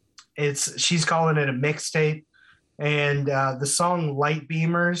 She's calling it a mixtape, and the song "Light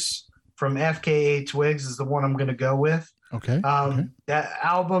Beamers" from FKA Twigs is the one I'm gonna go with. Okay. That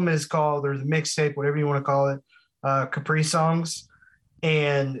album is called, or the mixtape, whatever you want to call it, Capri Songs,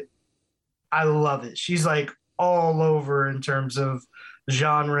 and I love it. She's like all over in terms of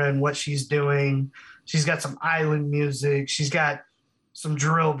genre and what she's doing. She's got some island music. She's got some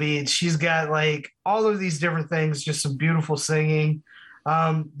drill beats. She's got like all of these different things, just some beautiful singing.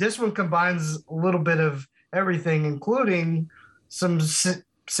 This one combines a little bit of everything, including some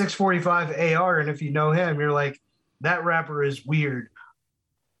 645 AR. And if you know him, you're like, that rapper is weird.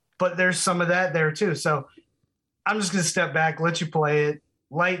 But there's some of that there too. So I'm just going to step back, let you play it.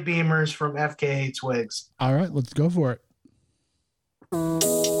 Light Beamers from FKA Twigs. All right, let's go for it.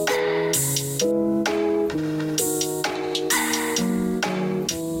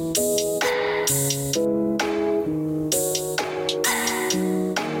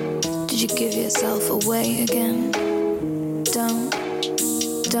 Did you give yourself away again? Don't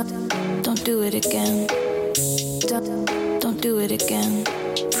do it again. Don't do it again.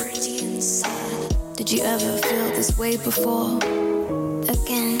 Pretty inside. Did you ever feel this way before?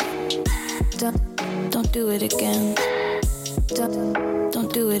 Again. Don't do it again.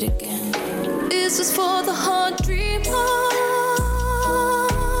 Don't do it again. This is for the hard dreamers.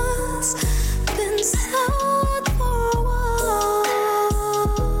 Been sad for a while.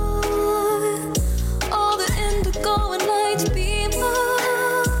 All the indigo and light beamers.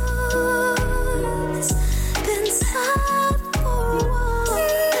 Been sad for a while.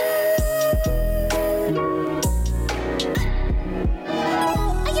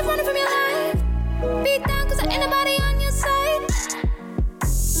 Are you running from your life? Beat down cause there ain't nobody on your side.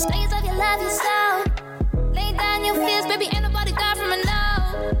 Lay yourself, you love yourself. Lay down your fears, baby, ain't nobody got from it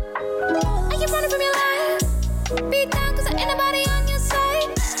now. Are you running from your life? Beat down cause there ain't nobody on your side.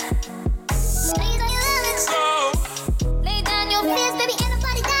 Lay down your love yourself. Lay down your fears, baby, ain't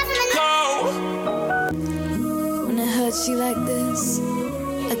nobody got from it now. When it hurts you like this,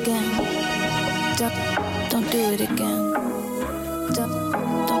 again. Don't do it again.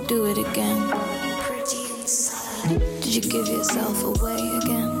 Don't do it again. Pretty inside. Did you give yourself away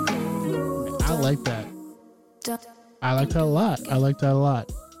again? I like that. I like that a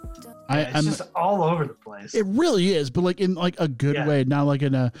lot. It's just all over the place. It really is, but like in like a good way, not like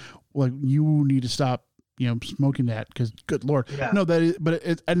in a like you need to stop, smoking that because good Lord, no, that is. But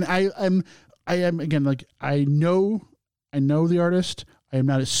it, and I am again like I know the artist. I am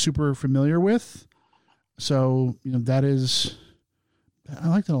not super familiar with, so that is. I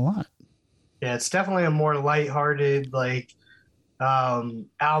like that a lot. Yeah, it's definitely a more lighthearted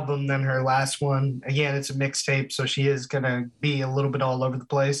album than her last one. Again, it's a mixtape, so she is gonna be a little bit all over the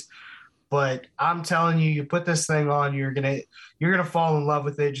place. But I'm telling you, you put this thing on, you're gonna fall in love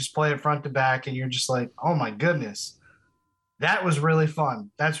with it. Just play it front to back, and you're just like, oh my goodness, that was really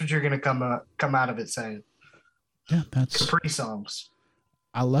fun. That's what you're gonna come out of it saying. Yeah, that's Capri Songs.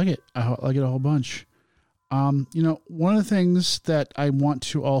 I like it. I like it a whole bunch. One of the things that I want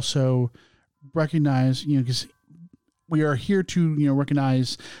to also recognize, because we are here to,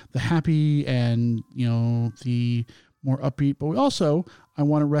 recognize the happy and, the more upbeat, but I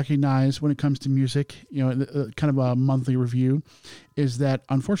want to recognize when it comes to music, kind of a monthly review is that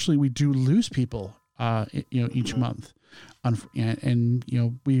unfortunately we do lose people, each month. And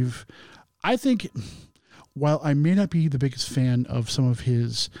I think while I may not be the biggest fan of some of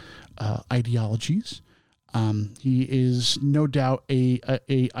his ideologies, he is no doubt a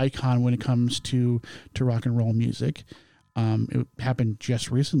icon when it comes to rock and roll music. It happened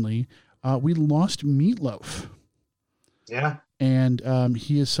just recently. We lost Meat Loaf. Yeah. And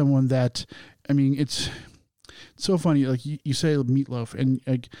he is someone that, it's so funny. Like you say Meat Loaf, and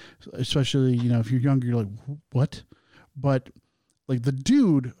especially, if you're younger, you're like, what? But like the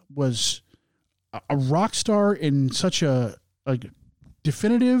dude was a rock star in such a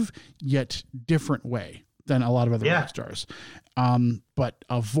definitive yet different way than a lot of other rock stars. But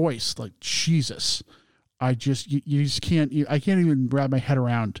a voice like Jesus, I just can't even wrap my head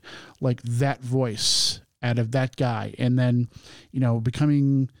around like that voice out of that guy. And then,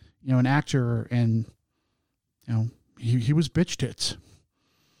 becoming, an actor, and, he was Bitch Tits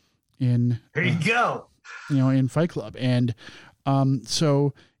in, there you go, in Fight Club. And,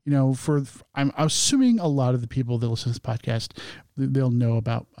 so, I'm assuming a lot of the people that listen to this podcast, they'll know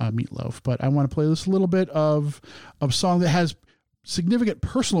about Meat Loaf, but I want to play this little bit of a song that has significant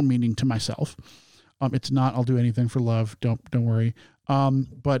personal meaning to myself. It's not I'll do anything for love. Don't worry.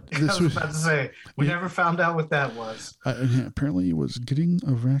 But this I was about to say, we never found out what that was. Apparently it was getting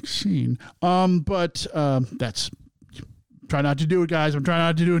a vaccine. But that's, try not to do it, guys. I'm trying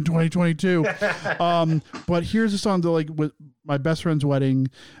not to do it in 2022. But here's a song that, like, with my best friend's wedding.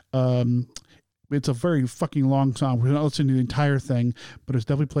 It's a very fucking long song. We're not listening to the entire thing, but it's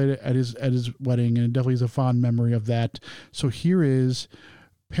definitely played at his wedding, and it definitely is a fond memory of that. So here is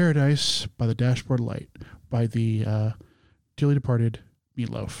Paradise by the Dashboard Light by the dearly departed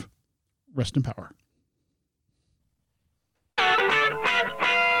Meatloaf. Rest in power.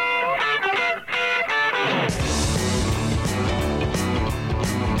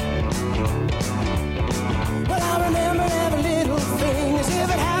 Well, I remember every little thing as if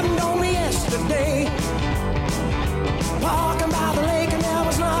it happened only yesterday. Walking by the lake and there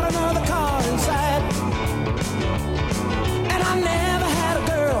was not another car inside. And I never had a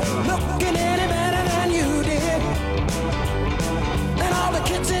girl looking any better than you did. And all the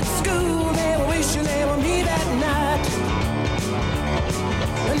kids at school, they were wishing they were me that night.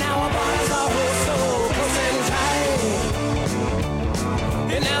 And now our bodies are so close and tight.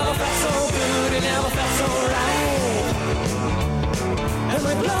 It never felt so good, it never felt so right. And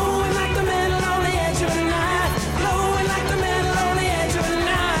we're blowing like the metal on the edge of a knife. Blowing like the metal on the edge of a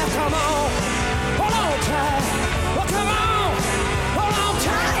knife. Come on, hold on tight. Well, come on, hold on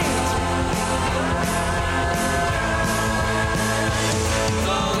tight.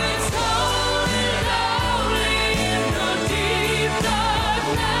 Oh, it's cold and lonely in the deep dark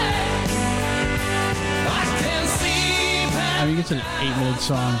night. I can see I mean, it's an 8-minute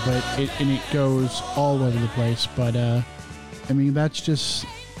song, but it goes all over the place. But I mean, that's just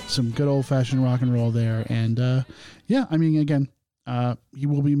some good old fashioned rock and roll there. And yeah, I mean, again, he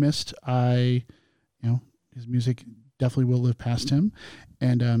will be missed. His music definitely will live past him.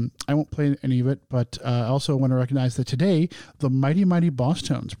 And I won't play any of it, but I also want to recognize that today the Mighty Mighty Boss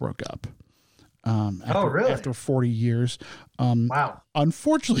Tones broke up. Really? After 40 years. Wow.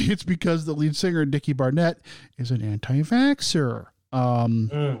 Unfortunately, it's because the lead singer, Dickie Barnett, is an anti-vaxxer.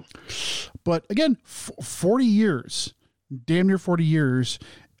 But again, 40 years, damn near 40 years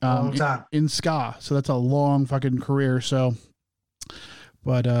Long time. in ska. So that's a long fucking career. So,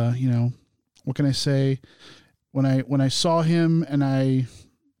 but, what can I say? When I saw him and I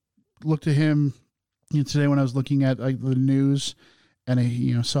looked at him today when I was looking at like the news, and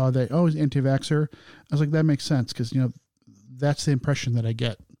I, saw that, he's anti-vaxxer. I was like, that makes sense. Cause that's the impression that I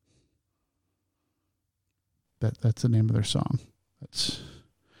get. That's the name of their song.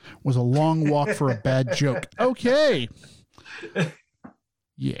 Was a long walk for a bad joke. Okay.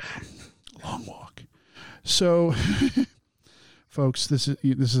 Yeah. Long walk. So folks, this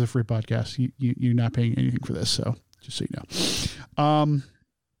is a free podcast. You're not paying anything for this. So just so you know,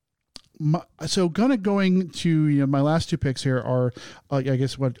 so going to my last two picks here are I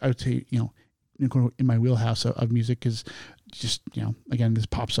guess what I would say in my wheelhouse of music is just again, this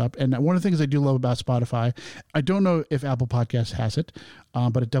pops up. And one of the things I do love about Spotify, I don't know if Apple Podcasts has it,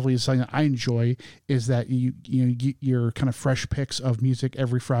 but it definitely is something that I enjoy, is that you get your kind of fresh picks of music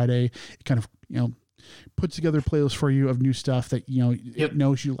every Friday. It kind of puts together a playlist for you of new stuff that it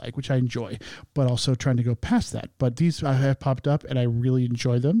knows you like, which I enjoy, but also trying to go past that. But these I have popped up and I really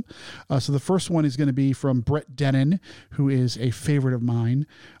enjoy them. So the first one is going to be from Brett Dennen, who is a favorite of mine.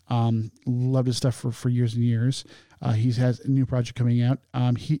 Loved his stuff for years and years. He has a new project coming out.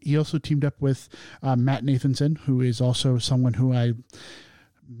 He also teamed up with Matt Nathanson, who is also someone who I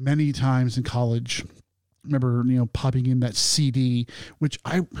many times in college remember popping in that CD, which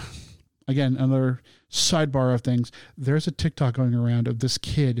again, another sidebar of things. There's a TikTok going around of this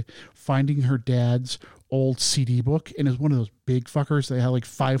kid finding her dad's old CD book, and it's one of those big fuckers. They have like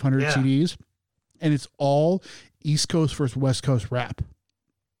 500 CDs, and it's all East Coast versus West Coast rap.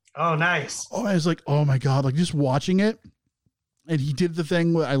 Oh, nice. Oh, I was like, oh my God, like just watching it. And he did the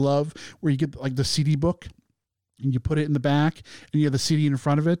thing that I love where you get like the CD book and you put it in the back and you have the CD in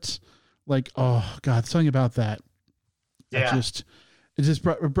front of it. Like, oh God, something about that. Yeah. I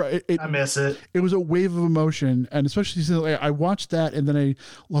miss it. It was a wave of emotion, and especially since I watched that, and then I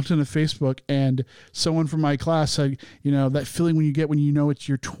looked into Facebook, and someone from my class said, that feeling when you get when it's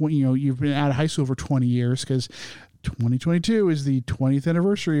your 20, you've been out of high school for 20 years, because 2022 is the 20th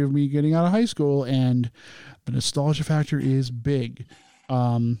anniversary of me getting out of high school, and the nostalgia factor is big.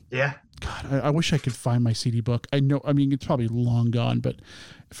 Yeah. God, I wish I could find my CD book. I mean, it's probably long gone, but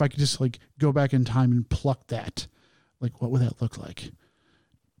if I could just like go back in time and pluck that, like what would that look like?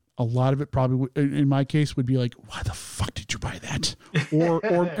 A lot of it probably, in my case, would be like, why the fuck did you buy that? Or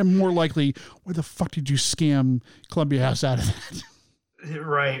and more likely, why the fuck did you scam Columbia House out of that?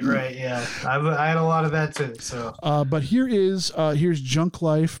 Right, yeah. I had a lot of that too. So, but here's Junk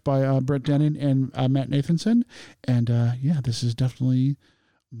Life by Brett Dennen and Matt Nathanson, and this is definitely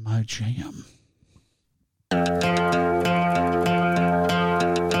my jam.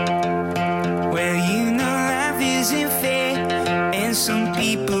 Well, you know life isn't fair, and some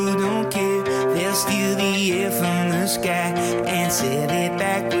people don't care. They'll steal the air from the sky and set it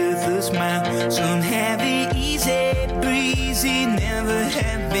back with a smile. Some have it easy breezy, never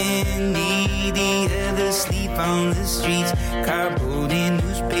have been needy. Others sleep on the streets, cardboard and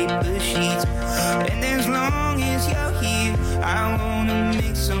newspaper sheets. And as long as you're here, I wanna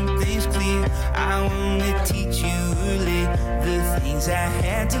make some things clear. I wanna teach you early the things I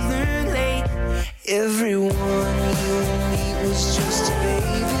had to learn late. Everyone you meet was just a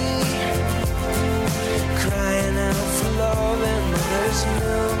baby, crying out for love and mother's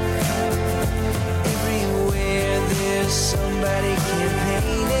milk. Everywhere there's somebody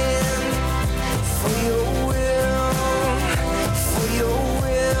campaigning for your will, for your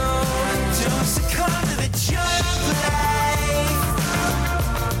will. Don't succumb to the junk life.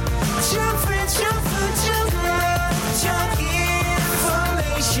 Junk friends, junk food, junk love, junk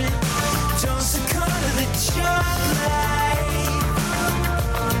information. Don't succumb to the junk life.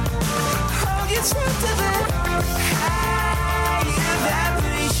 Hold yourself to the higher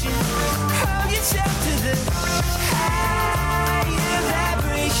vibration. Hold yourself to the higher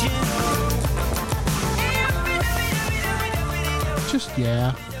vibration.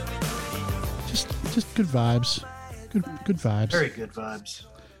 Just good vibes. Good vibes. very good vibes.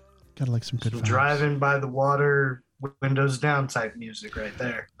 Gotta like some good vibes. Driving by the water, windows down type music right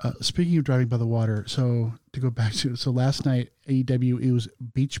there. Speaking of driving by the water, so to go back to last night, AEW, it was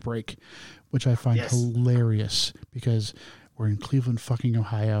Beach Break, which I find hilarious because we're in Cleveland, fucking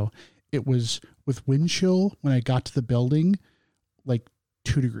Ohio. It was with wind chill when I got to the building, like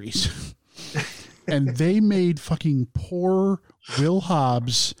 2 degrees. And they made fucking poor Will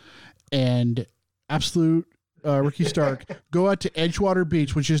Hobbs and absolute Ricky Stark go out to Edgewater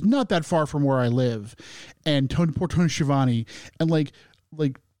Beach, which is not that far from where I live, and poor Tony Schiavone, and like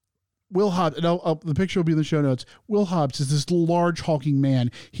Will Hobbs, and the picture will be in the show notes. Will Hobbs is this large hulking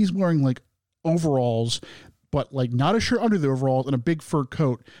man. He's wearing like overalls, but like not a shirt under the overalls and a big fur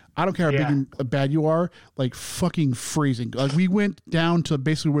coat. I don't care how big and bad you are, like fucking freezing. Like we went down to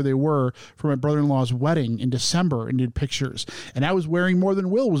basically where they were for my brother-in-law's wedding in December and did pictures. And I was wearing more than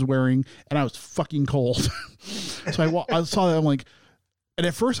Will was wearing, and I was fucking cold. So I saw that, I'm like, and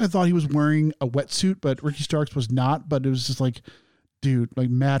at first I thought he was wearing a wetsuit, but Ricky Starks was not. But it was just like, dude, like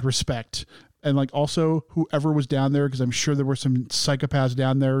mad respect. And like also whoever was down there, because I'm sure there were some psychopaths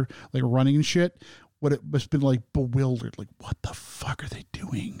down there like running and shit. What it must have been like bewildered, like what the fuck are they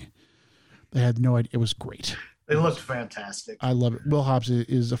doing? They had no idea. It was great. They looked fantastic. I love it. Will Hobbs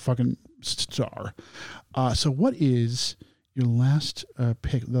is a fucking star. So what is your last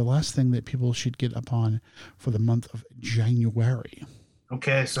pick? The last thing that people should get up on for the month of January.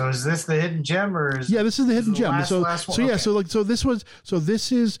 Okay, so is this the hidden gem or is this is the hidden gem? Last one? This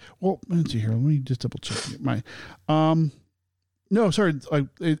is well. Let's see here. Let me just double check my. No, sorry.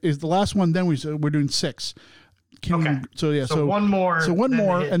 Is the last one? Then we're doing 6. So one more. So one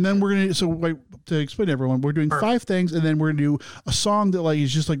more, and then we're gonna. So wait, to explain to everyone, we're doing 5 things, and then we're gonna do a song that like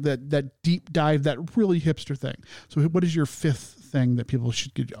is just like that deep dive, that really hipster thing. So what is your 5th thing that people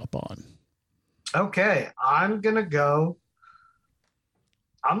should get up on? Okay, I'm gonna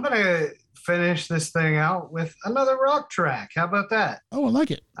finish this thing out with another rock track. How about that? Oh, I like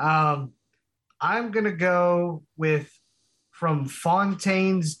it. I'm gonna go with. From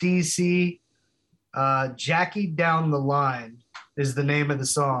Fontaines, DC, Jackie Down the Line is the name of the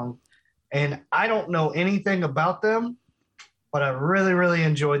song. And I don't know anything about them, but I really, really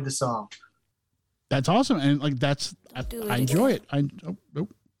enjoyed the song. That's awesome. And like, I enjoy it. I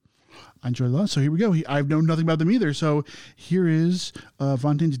enjoy that. So here we go. I know nothing about them either. So here is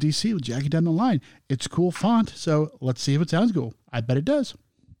Fontaines, DC with Jackie Down the Line. It's a cool font. So let's see if it sounds cool. I bet it does.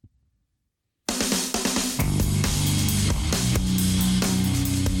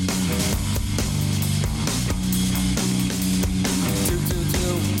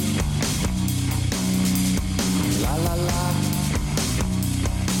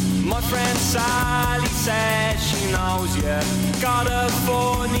 My friend Sally says she knows you got a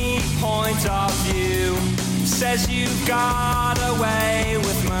funny point of view. Says you got away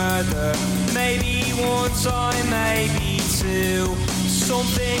with murder, maybe one time, maybe 2.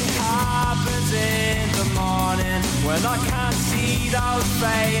 Something happens in the morning when I can't see those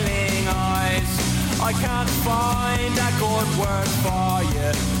failing eyes. I can't find a good word for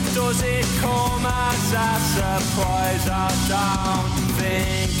you. Does it come as a surprise? I don't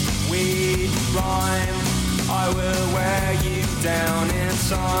think we rhyme. I will wear you down in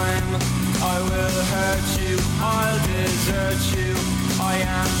time. I will hurt you, I'll desert you. I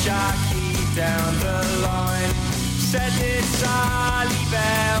am Jackie down the line. Said it's all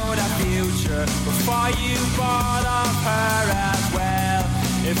about the future before you bought up her as well.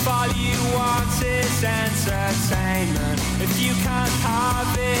 If all you want is entertainment, if you can't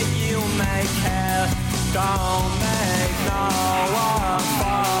have it, you make hell. Don't make no one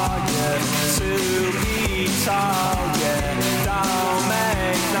for you to be told, yeah. Don't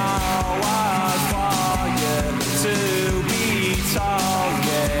make no one for you to be told,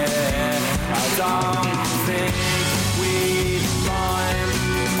 yeah. I don't think we rhyme.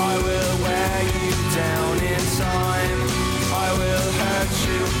 I will wear you down in time. I will hurt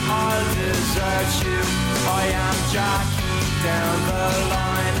you, I'll desert you. I am Jackie down the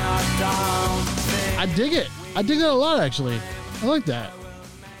line. I don't think I dig it. I dig that a lot, actually. I like that.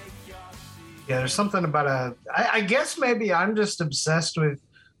 Yeah, there's something about I guess maybe I'm just obsessed with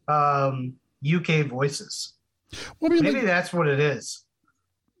UK voices. Well, I mean, maybe like, that's what it is.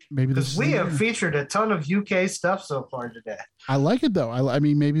 Maybe because we have featured a ton of UK stuff so far today. I like it though. I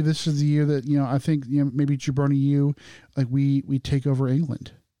mean, maybe this is the year that I think maybe Jabroni U, like we take over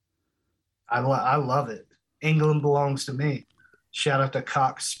England. I love it. England belongs to me. Shout out to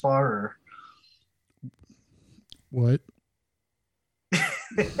Cox Sparrer. What?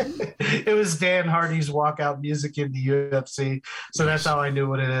 It was Dan Hardy's walkout music in the UFC, so that's how I knew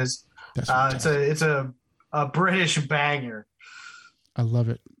what it is. It's a British banger. I love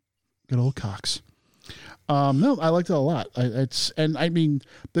it. Good old Cox. No, I liked it a lot. I mean,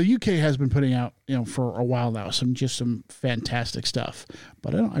 the UK has been putting out, for a while now, some fantastic stuff.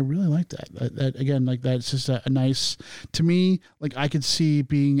 But I really like that. That again, like that's just a nice, to me, like I could see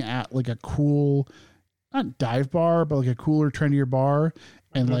being at like a cool, not dive bar, but like a cooler, trendier bar,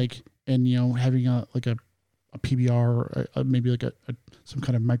 and having a PBR, or maybe like some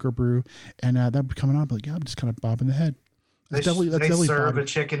kind of microbrew, and that would coming on, but I'm just kind of bobbing the head. They serve a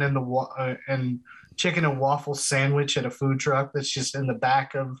chicken and chicken and waffle sandwich at a food truck that's just in the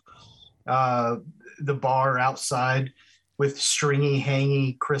back of the bar outside with stringy,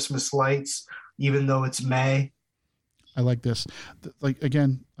 hangy Christmas lights, even though it's May. I like this. I'm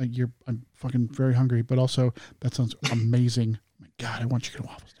fucking very hungry, but also that sounds amazing. Oh my God, I want chicken and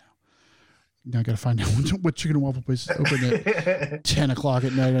waffles now. Now I got to find out what chicken and waffle place is open at 10 o'clock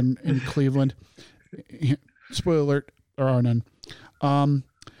at night in Cleveland. Spoiler alert, there are none.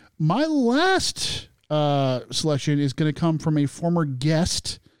 My last selection is going to come from a former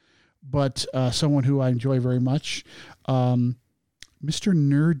guest, but someone who I enjoy very much, Mr.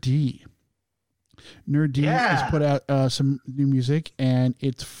 Nerdy. Nerdy has put out some new music, and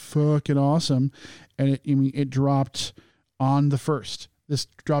it's fucking awesome. And it dropped on the 1st. This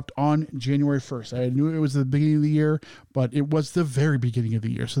dropped on January 1st. I knew it was the beginning of the year, but it was the very beginning of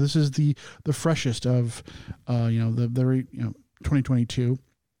the year. So this is the freshest of, the very 2022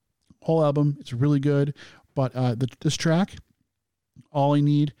 whole album. It's really good, but this track, All I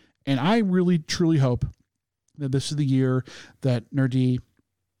Need, and I really truly hope that this is the year that Nerdy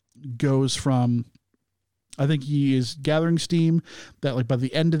goes from. I think he is gathering steam. That like by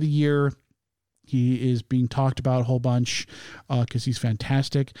the end of the year, he is being talked about a whole bunch because he's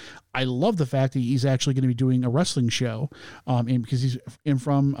fantastic. I love the fact that he's actually going to be doing a wrestling show because he's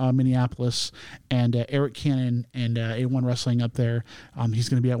from Minneapolis, and Eric Cannon and A1 Wrestling up there. He's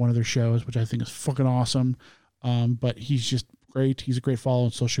going to be at one of their shows, which I think is fucking awesome. But he's just great. He's a great follow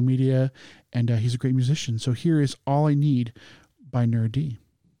on social media, and he's a great musician. So here is All I Need by Nerdy.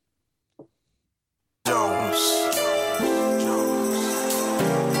 Jones.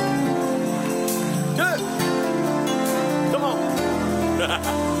 Come on.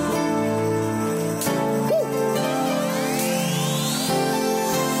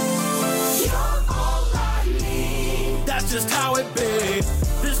 That's just how it be.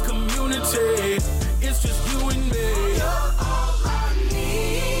 This community, it's just you and me. You're all I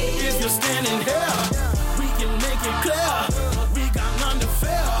need. If you're standing here, we can make it clear. We got none to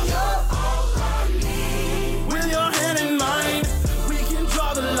fear. You're all I need. With your hand in mine, we can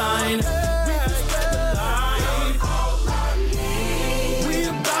draw the line. We can spread the line. You're all I need. We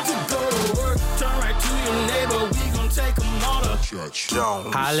about to go to work. Turn right to your neighbor. We gon' take them all to church.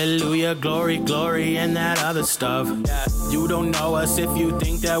 Hallelujah, glory, glory, and that other stuff. Yeah. You don't know us if you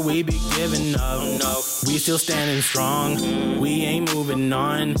think that we be giving up. No, we still standing strong. We ain't moving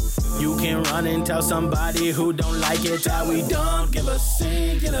on. You can run and tell somebody who don't like it that we don't give a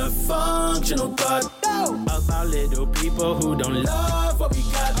singular functional thought about little people who don't love what we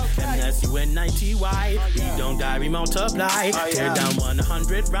got. unless you in 90 wide. We don't die, we multiply. Tear down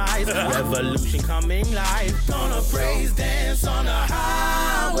 100 rise. Revolution coming live. Gonna praise dance on the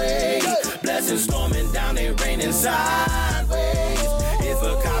highway. Blessings storming down, they raining sideways. If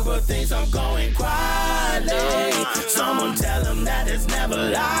a copper thinks I'm going quietly, someone tell them that it's never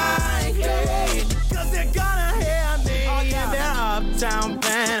likely. Cause they're gonna hear me in their uptown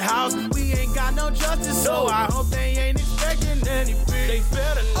penthouse. We ain't got no justice, so I hope they ain't expecting any free. They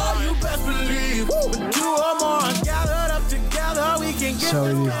better not. Oh, you best believe. When 2 or more are gathered up together, we can get So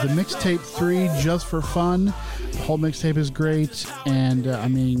it is the mixtape 3 just for fun. The whole mixtape is great, and I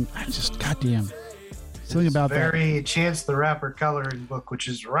mean, I just goddamn something about very Chance the Rapper coloring book, which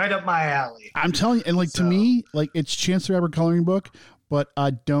is right up my alley. I'm telling you, and like to me, like it's Chance the Rapper coloring book, but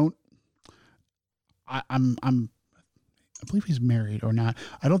I don't. I believe he's married or not.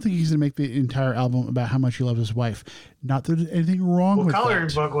 I don't think he's gonna make the entire album about how much he loves his wife. Not that there's anything wrong with coloring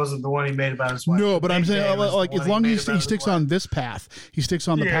that. book wasn't the one he made about his wife. No, but I'm saying like as long as he sticks on on this path, he sticks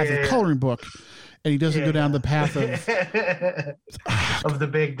on the path of the coloring book. And he doesn't go down the path of the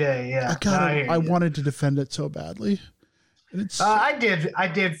big day. Yeah, I wanted to defend it so badly. And it's I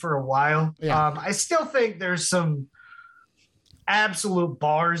did for a while. Yeah. I still think there's some absolute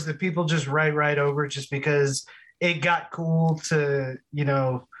bars that people just write right over just because it got cool to,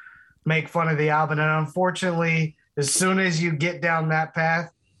 make fun of the album. And unfortunately, as soon as you get down that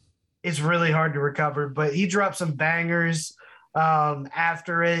path, it's really hard to recover. But he dropped some bangers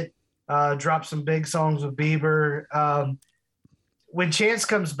after it. Drop some big songs with Bieber. When Chance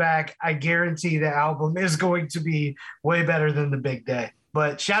comes back, I guarantee the album is going to be way better than The Big Day.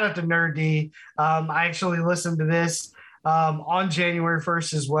 But shout out to Nerd D. I actually listened to this on January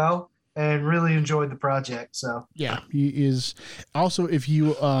 1st as well and really enjoyed the project. So yeah, he is. Also, if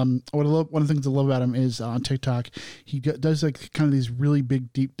you one of the things I love about him is on TikTok, he does like kind of these really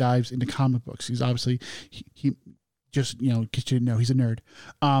big deep dives into comic books. He's obviously he just, because you know he's a nerd.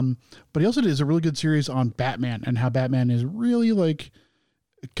 But he also does a really good series on Batman and how Batman is really like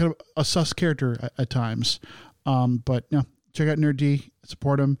kind of a sus character at times. But no, check out Nerd D,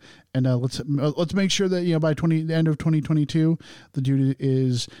 support him, and let's make sure that by the end of 2022, the dude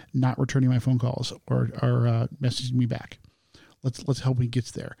is not returning my phone calls or messaging me back. Let's hope he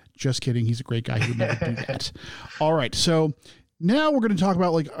gets there. Just kidding. He's a great guy. He would never do that. All right, so. Now we're going to talk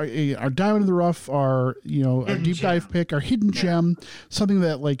about like our diamond in the rough, our deep dive pick, our hidden gem, something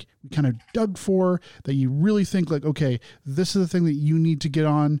that like we kind of dug for that you really think like, okay, this is the thing that you need to get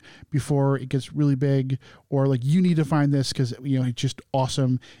on before it gets really big, or like you need to find this because it's just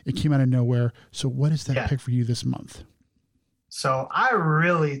awesome. It came out of nowhere. So what is that pick for you this month? So I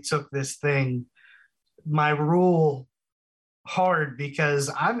really took this thing, my rule, hard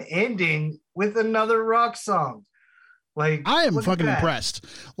because I'm ending with another rock song. Like I am fucking impressed.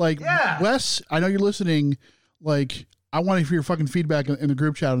 Like Wes, I know you're listening. Like I want to hear your fucking feedback in the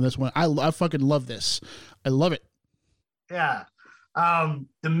group chat on this one. I fucking love this. I love it. Yeah.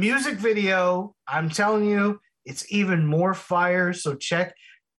 The music video, I'm telling you, it's even more fire. So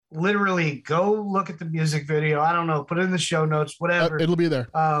literally go look at the music video. I don't know, put it in the show notes, whatever. It'll be there.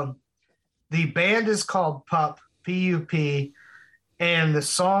 The band is called Pup, P-U-P, and the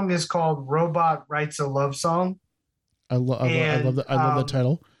song is called Robot Writes a Love Song. I love that. I love that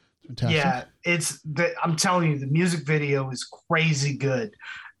title. Fantastic. Yeah, I'm telling you, the music video is crazy good.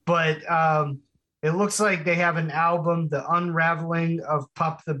 But it looks like they have an album, The Unraveling of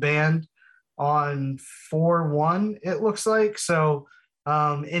Pup the Band, on 4/1. It looks like so.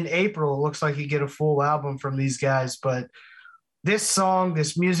 In April, it looks like you get a full album from these guys. But this song,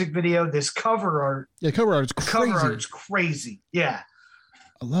 this music video, this cover art, cover art's crazy. Cover art's crazy. Yeah,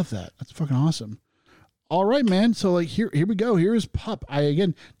 I love that. That's fucking awesome. All right, man. So like here we go. Here is Pup. I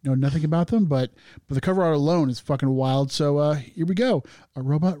again know nothing about them, but the cover art alone is fucking wild. So here we go. A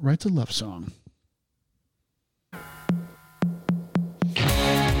Robot Writes a Love Song.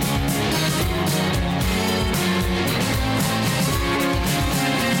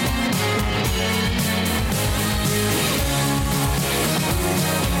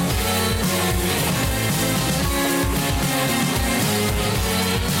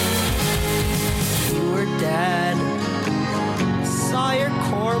 Dad, saw your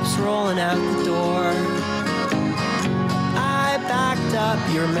corpse rolling out the door. I backed up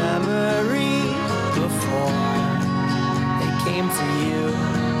your memory before they came for you.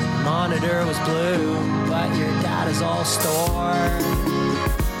 Monitor was blue, but your data's all stored.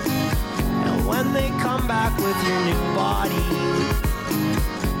 And when they come back with your new body,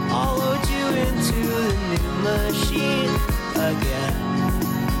 I'll load you into the new machine again.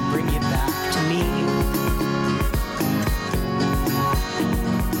 Bring you back to me.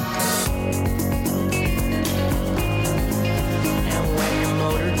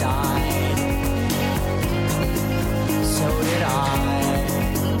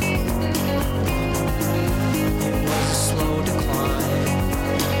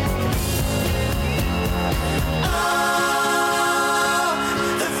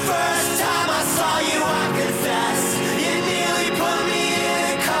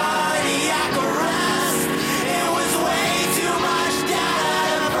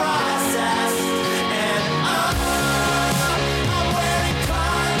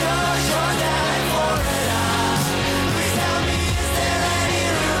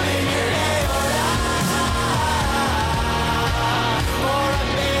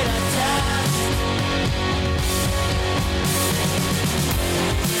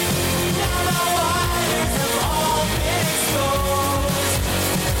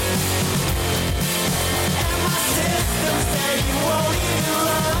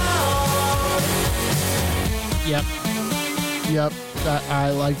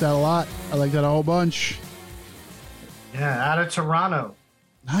 I like that a lot. I like that a whole bunch. Yeah, out of Toronto.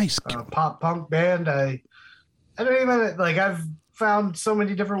 Nice. Pop punk band. I don't even, like, I've found so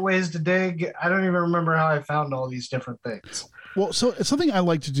many different ways to dig. I don't even remember how I found all these different things. Well, so it's something I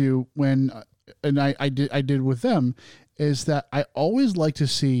like to do when, and I did with them, is that I always like to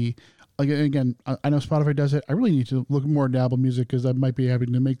see, like, again, I know Spotify does it. I really need to look more at Apple Music because I might be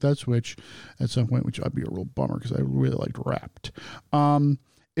having to make that switch at some point, which would be a real bummer because I really liked Wrapped.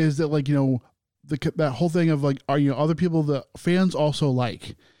 Is that, like, you know, that whole thing of, like, are, you know, other people that fans also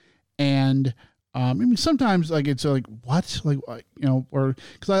like, and I mean, sometimes, like, it's like, what, like, you know, or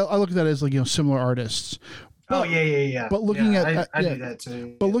because I look at that as, like, you know, similar artists. But, yeah. But looking I do that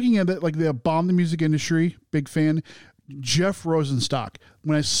too. But looking at it, like, the bomb the music industry, big fan. Jeff Rosenstock.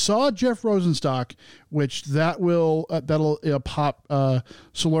 When I saw Jeff Rosenstock, which that'll pop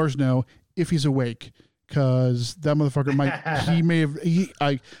Solorzano if he's awake, because that motherfucker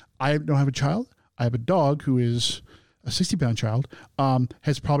I don't have a child. I have a dog who is a 60-pound child.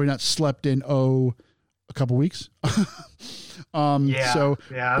 Has probably not slept in a couple weeks. I've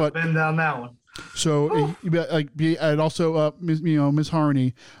been down that one. So, and also, Ms.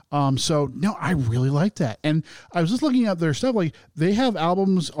 Harney. So, no, I really like that. And I was just looking at their stuff. Like, they have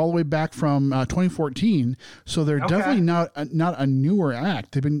albums all the way back from 2014. So they're definitely not a newer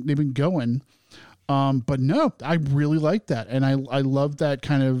act. They've been going. But no, I really like that. And I love that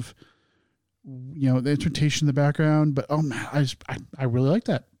kind of, you know, the instrumentation in the background. But, oh, man, I really like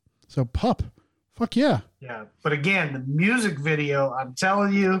that. So, Pup. Fuck yeah. Yeah. But again, the music video, I'm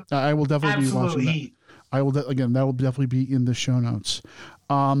telling you, I will definitely be watching heat. that. I will, again, that will definitely be in the show notes.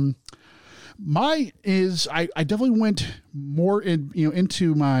 I definitely went more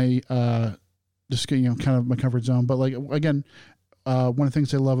into my, just, you know, kind of my comfort zone. But, like, again, one of the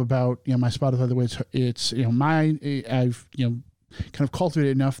things I love about, you know, my Spotify, the way it's you know, I've, you know, kind of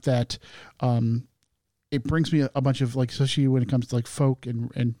cultivated enough that, it brings me a bunch of, like, especially when it comes to, like, folk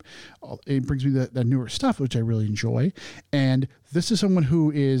and it brings me that newer stuff, which I really enjoy. And this is someone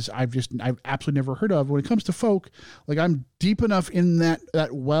who is, I've absolutely never heard of. When it comes to folk, like, I'm deep enough in that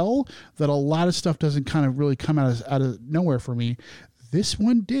well that a lot of stuff doesn't kind of really come out of nowhere for me. This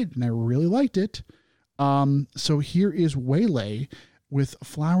one did, and I really liked it. So here is Waylay with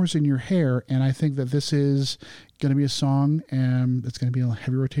Flowers in Your Hair. And I think that this is going to be a song that's going to be in a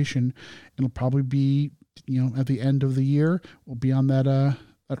heavy rotation. It'll probably be, you know, at the end of the year, we'll be on that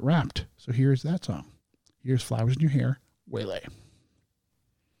Wrapped. So here's that song. Here's Flowers in Your Hair, Waylay.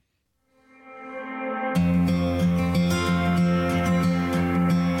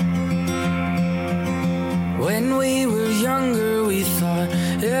 When we were younger, we thought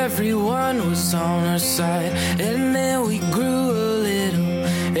everyone was on our side, and then we grew a little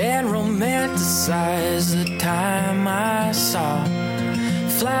and romanticized the time I saw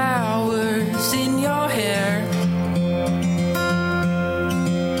flowers in your hair.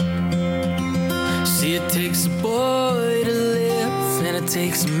 See, it takes a boy to live, and it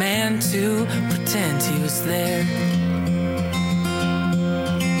takes a man to pretend he was there.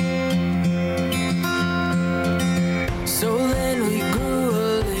 So then we grew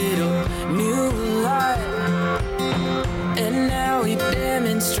a little, knew a lot, and now we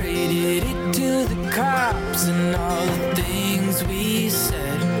demonstrated it to the cops and all the things we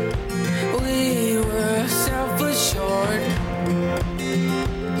said. We were self-assured,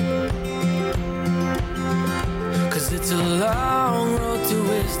 'cause it's a long road to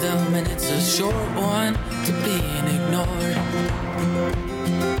wisdom and it's a short one to being ignored.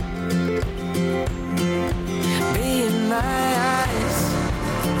 Be in my eyes,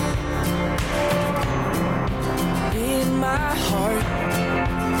 be in my heart,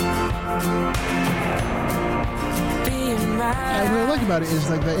 be in my What I like about it is,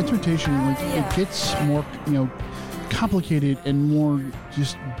 like, that instrumentation, like, it gets more, you know, complicated and more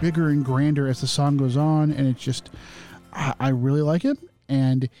just bigger and grander as the song goes on, and it's just, I really like it.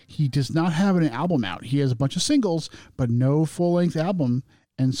 And he does not have an album out. He has a bunch of singles, but no full-length album.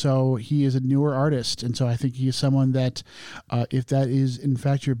 And so he is a newer artist. And so I think he is someone that, if that is in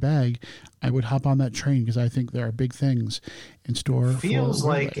fact your bag, I would hop on that train, because I think there are big things in store. Feels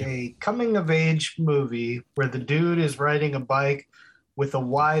like a coming-of-age movie where the dude is riding a bike with a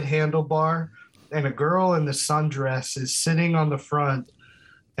wide handlebar, and a girl in the sundress is sitting on the front,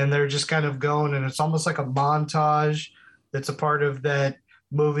 and they're just kind of going, and it's almost like a montage that's a part of that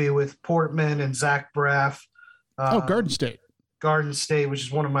movie with Portman and Zach Braff. Garden State. Garden State, which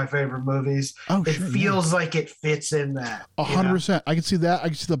is one of my favorite movies. Oh, it sure, feels like it fits in that. 100%. I could see that. I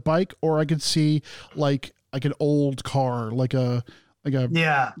could see the bike, or I could see like an old car, like a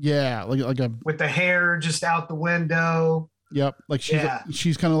yeah, like a with the hair just out the window. Yep. Like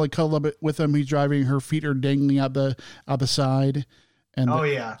she's kind of like cuddled up with him. He's driving. Her feet are dangling out the side. And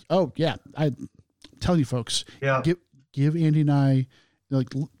I'm telling you folks, give Andy and I, like,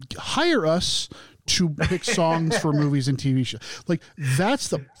 hire us to pick songs for movies and TV shows. Like, that's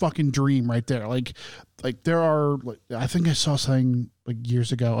the fucking dream right there. Like there are, like, I think I saw something like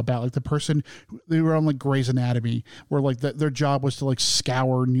years ago about like the person, they were on like Grey's Anatomy, where like their job was to like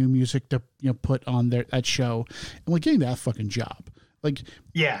scour new music to, you know, put on that show, and like getting that fucking job. Like,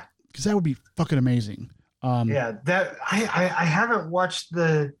 yeah, because that would be fucking amazing. That I haven't watched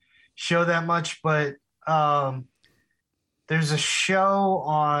the show that much, but there's a show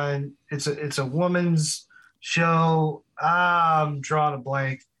on, it's a woman's show. I'm drawing a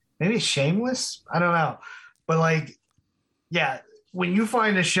blank. Maybe Shameless? I don't know. But like, yeah, when you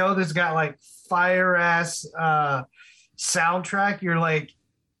find a show that's got like fire ass soundtrack, you're like,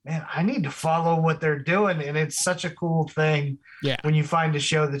 man, I need to follow what they're doing. And it's such a cool thing when you find a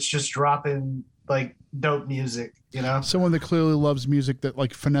show that's just dropping like dope music, you know? Someone that clearly loves music, that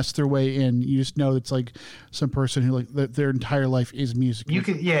like finesse their way in. You just know it's like some person who like their entire life is music. You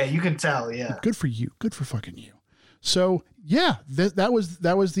can tell. Yeah. Good for you. Good for fucking you. So yeah, that was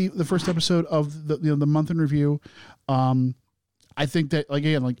the first episode of the month in review. I think that,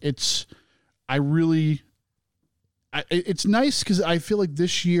 again, like it's nice because I feel like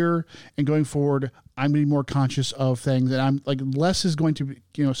this year and going forward, I'm going to be more conscious of things, and I'm like, less is going to,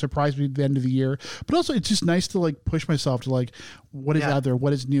 you know, surprise me at the end of the year, but also it's just nice to like push myself to like, what is out there,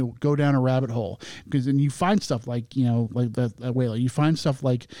 what is new, go down a rabbit hole, because then you find stuff like, you know, like that way, like you find stuff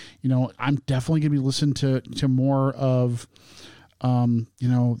like, you know, I'm definitely going to be listening to more of, you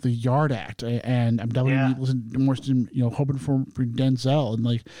know, the Yard Act, and I'm definitely going to be listening to more, you know, hoping for Denzel, and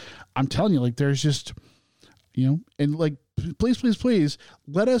like, I'm telling you, like, there's just, you know, and like, please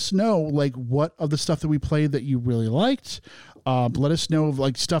let us know like what of the stuff that we played that you really liked. Let us know of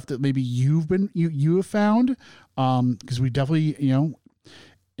like stuff that maybe you have found, because we definitely, you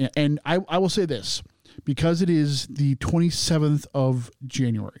know, and I will say this, because it is the 27th of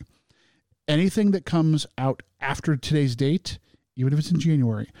January, anything that comes out after today's date, even if it's in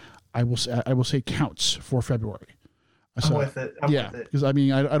January, I will say counts for February. I'm with it. Because I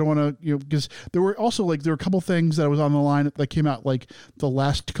mean, I don't want to, you know, because there were also like, there were a couple things that was on the line that came out like the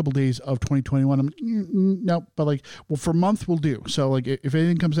last couple days of 2021. I'm no, but like, well, for a month we'll do. So like, if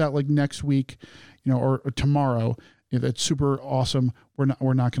anything comes out like next week, you know, or tomorrow, if it's super awesome,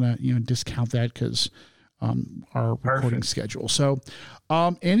 we're not going to, you know, discount that because our recording schedule. So,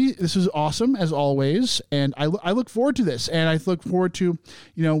 Andy, this is awesome as always, and I look forward to this, and I look forward to,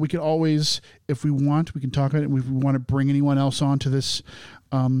 you know, we can always, if we want, we can talk about it. If we want to bring anyone else on to this,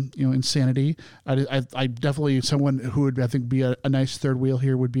 you know, insanity, I definitely, someone who would, I think, be a nice third wheel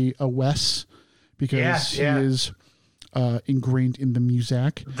here would be a Wes, because he is ingrained in the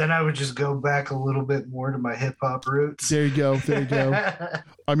music. Then I would just go back a little bit more to my hip hop roots. There you go.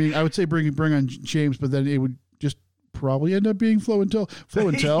 I mean, I would say bring on James, but then it would just probably end up being Flow and Tell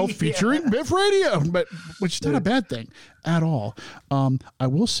featuring Biff Radio, but which is not a bad thing at all. I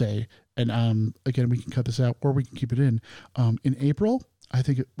will say, and again, we can cut this out or we can keep it in April. I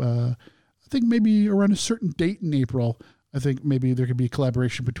think maybe around a certain date in April, I think maybe there could be a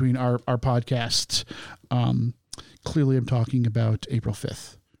collaboration between our podcasts. Clearly, I'm talking about April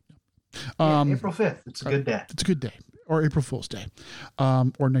 5th. April 5th. It's a good day. It's a good day. Or April Fool's Day.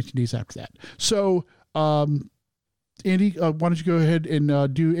 Or 19 days after that. So, Andy, why don't you go ahead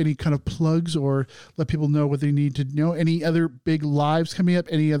and do any kind of plugs or let people know what they need to know? Any other big lives coming up?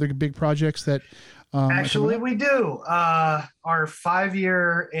 Any other big projects that... Actually, we do. Our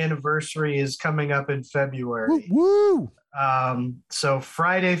 5-year anniversary is coming up in February. Woo! So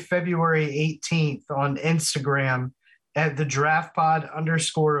Friday, February 18th on Instagram at the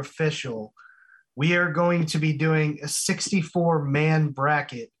DraftPod_official, we are going to be doing a 64-man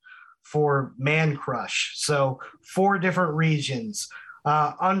bracket for Man Crush. So 4 different regions,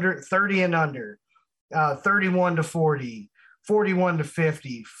 under 30 and under, 31 to 40, 41 to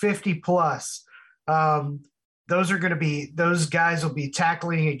 50, 50 plus. Those guys will be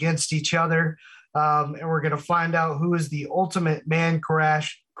tackling against each other. And we're going to find out who is the ultimate man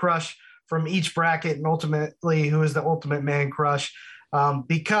crush from each bracket, and ultimately who is the ultimate man crush,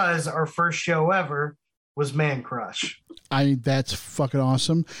 because our first show ever was Man Crush. I mean, that's fucking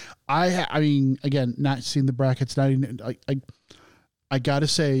awesome. I mean, again, not seeing the brackets, not even, I gotta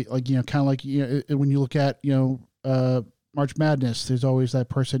say, like, you know, kind of like, you know, when you look at, you know, March Madness, there's always that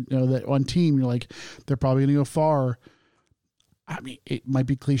person, you know, that one team, you're like, they're probably going to go far. I mean, it might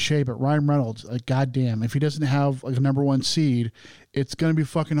be cliche, but Ryan Reynolds, like, goddamn, if he doesn't have like a number 1 seed, it's going to be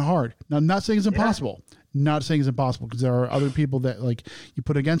fucking hard. Now, I'm not saying it's impossible. Not saying it's impossible, because there are other people that like you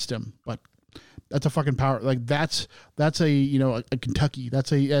put against him, but that's a fucking power. Like that's a, you know, a Kentucky.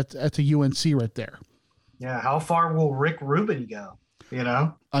 That's a UNC right there. Yeah. How far will Rick Rubin go? You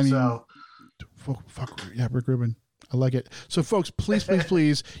know, I mean, so. Yeah, Rick Rubin. I like it. So, folks, please,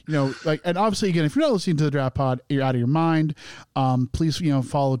 you know, like, and obviously, again, if you're not listening to the Draft Pod, you're out of your mind. Please, you know,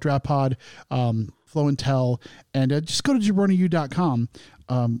 follow Draft Pod, Flow and Tell, and just go to jabroniu.com.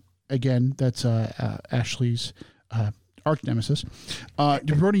 Again, that's Ashley's arch nemesis.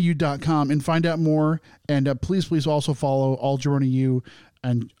 jabroniu.com, and find out more. And please also follow all Jabroni U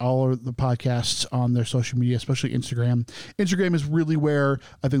and all of the podcasts on their social media, especially Instagram. Instagram is really where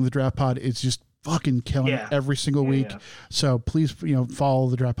I think the Draft Pod is just fucking killing it every single week. Yeah. So please, you know, follow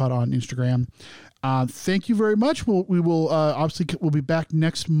the Draft Pod on Instagram. Thank you very much. We will obviously we'll be back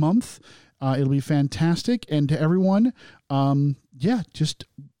next month. It'll be fantastic. And to everyone, just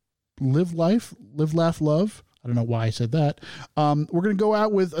live life, live, laugh, love. I don't know why I said that. We're gonna go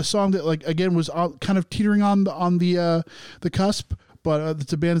out with a song that, like, again, was kind of teetering on the cusp, but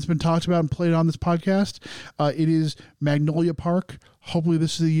it's a band that's been talked about and played on this podcast. It is Magnolia Park. Hopefully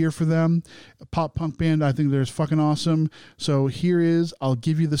this is the year for them. A pop punk band. I think they're fucking awesome. So here is I'll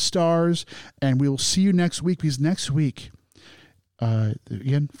Give You the Stars, and we will see you next week, because next week,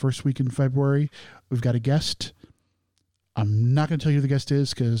 again, first week in February, we've got a guest. I'm not going to tell you who the guest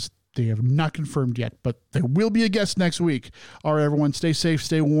is because they have not confirmed yet, but there will be a guest next week. All right, everyone, stay safe,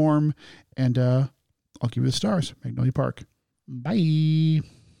 stay warm, and I'll Give You the Stars, Magnolia Park. Bye.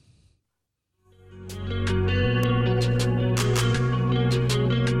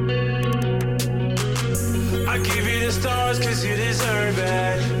 I give you the stars cause you deserve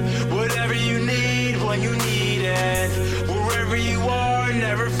it. Whatever you need when you need it. Wherever you are,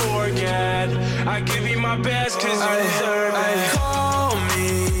 never forget. I give you my best cause you deserve it. Call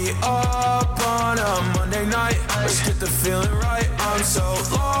me up on a Monday night. Let's get the feeling right. I'm so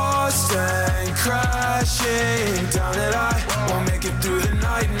lost and crashing down that I won't make it through the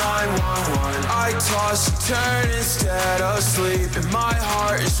night. 911. I toss and turn instead of sleep, and my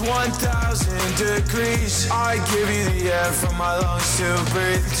heart is 1,000 degrees. I give you the air from my lungs to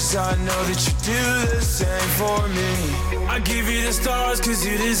breathe, cause I know that you do the same for me. I give you the stars cause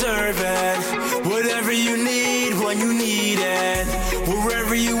you deserve it. Whatever you need when you need it.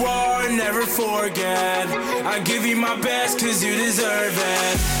 Wherever you are, never forget. I give you my best cause you deserve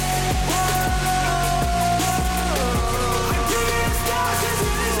it.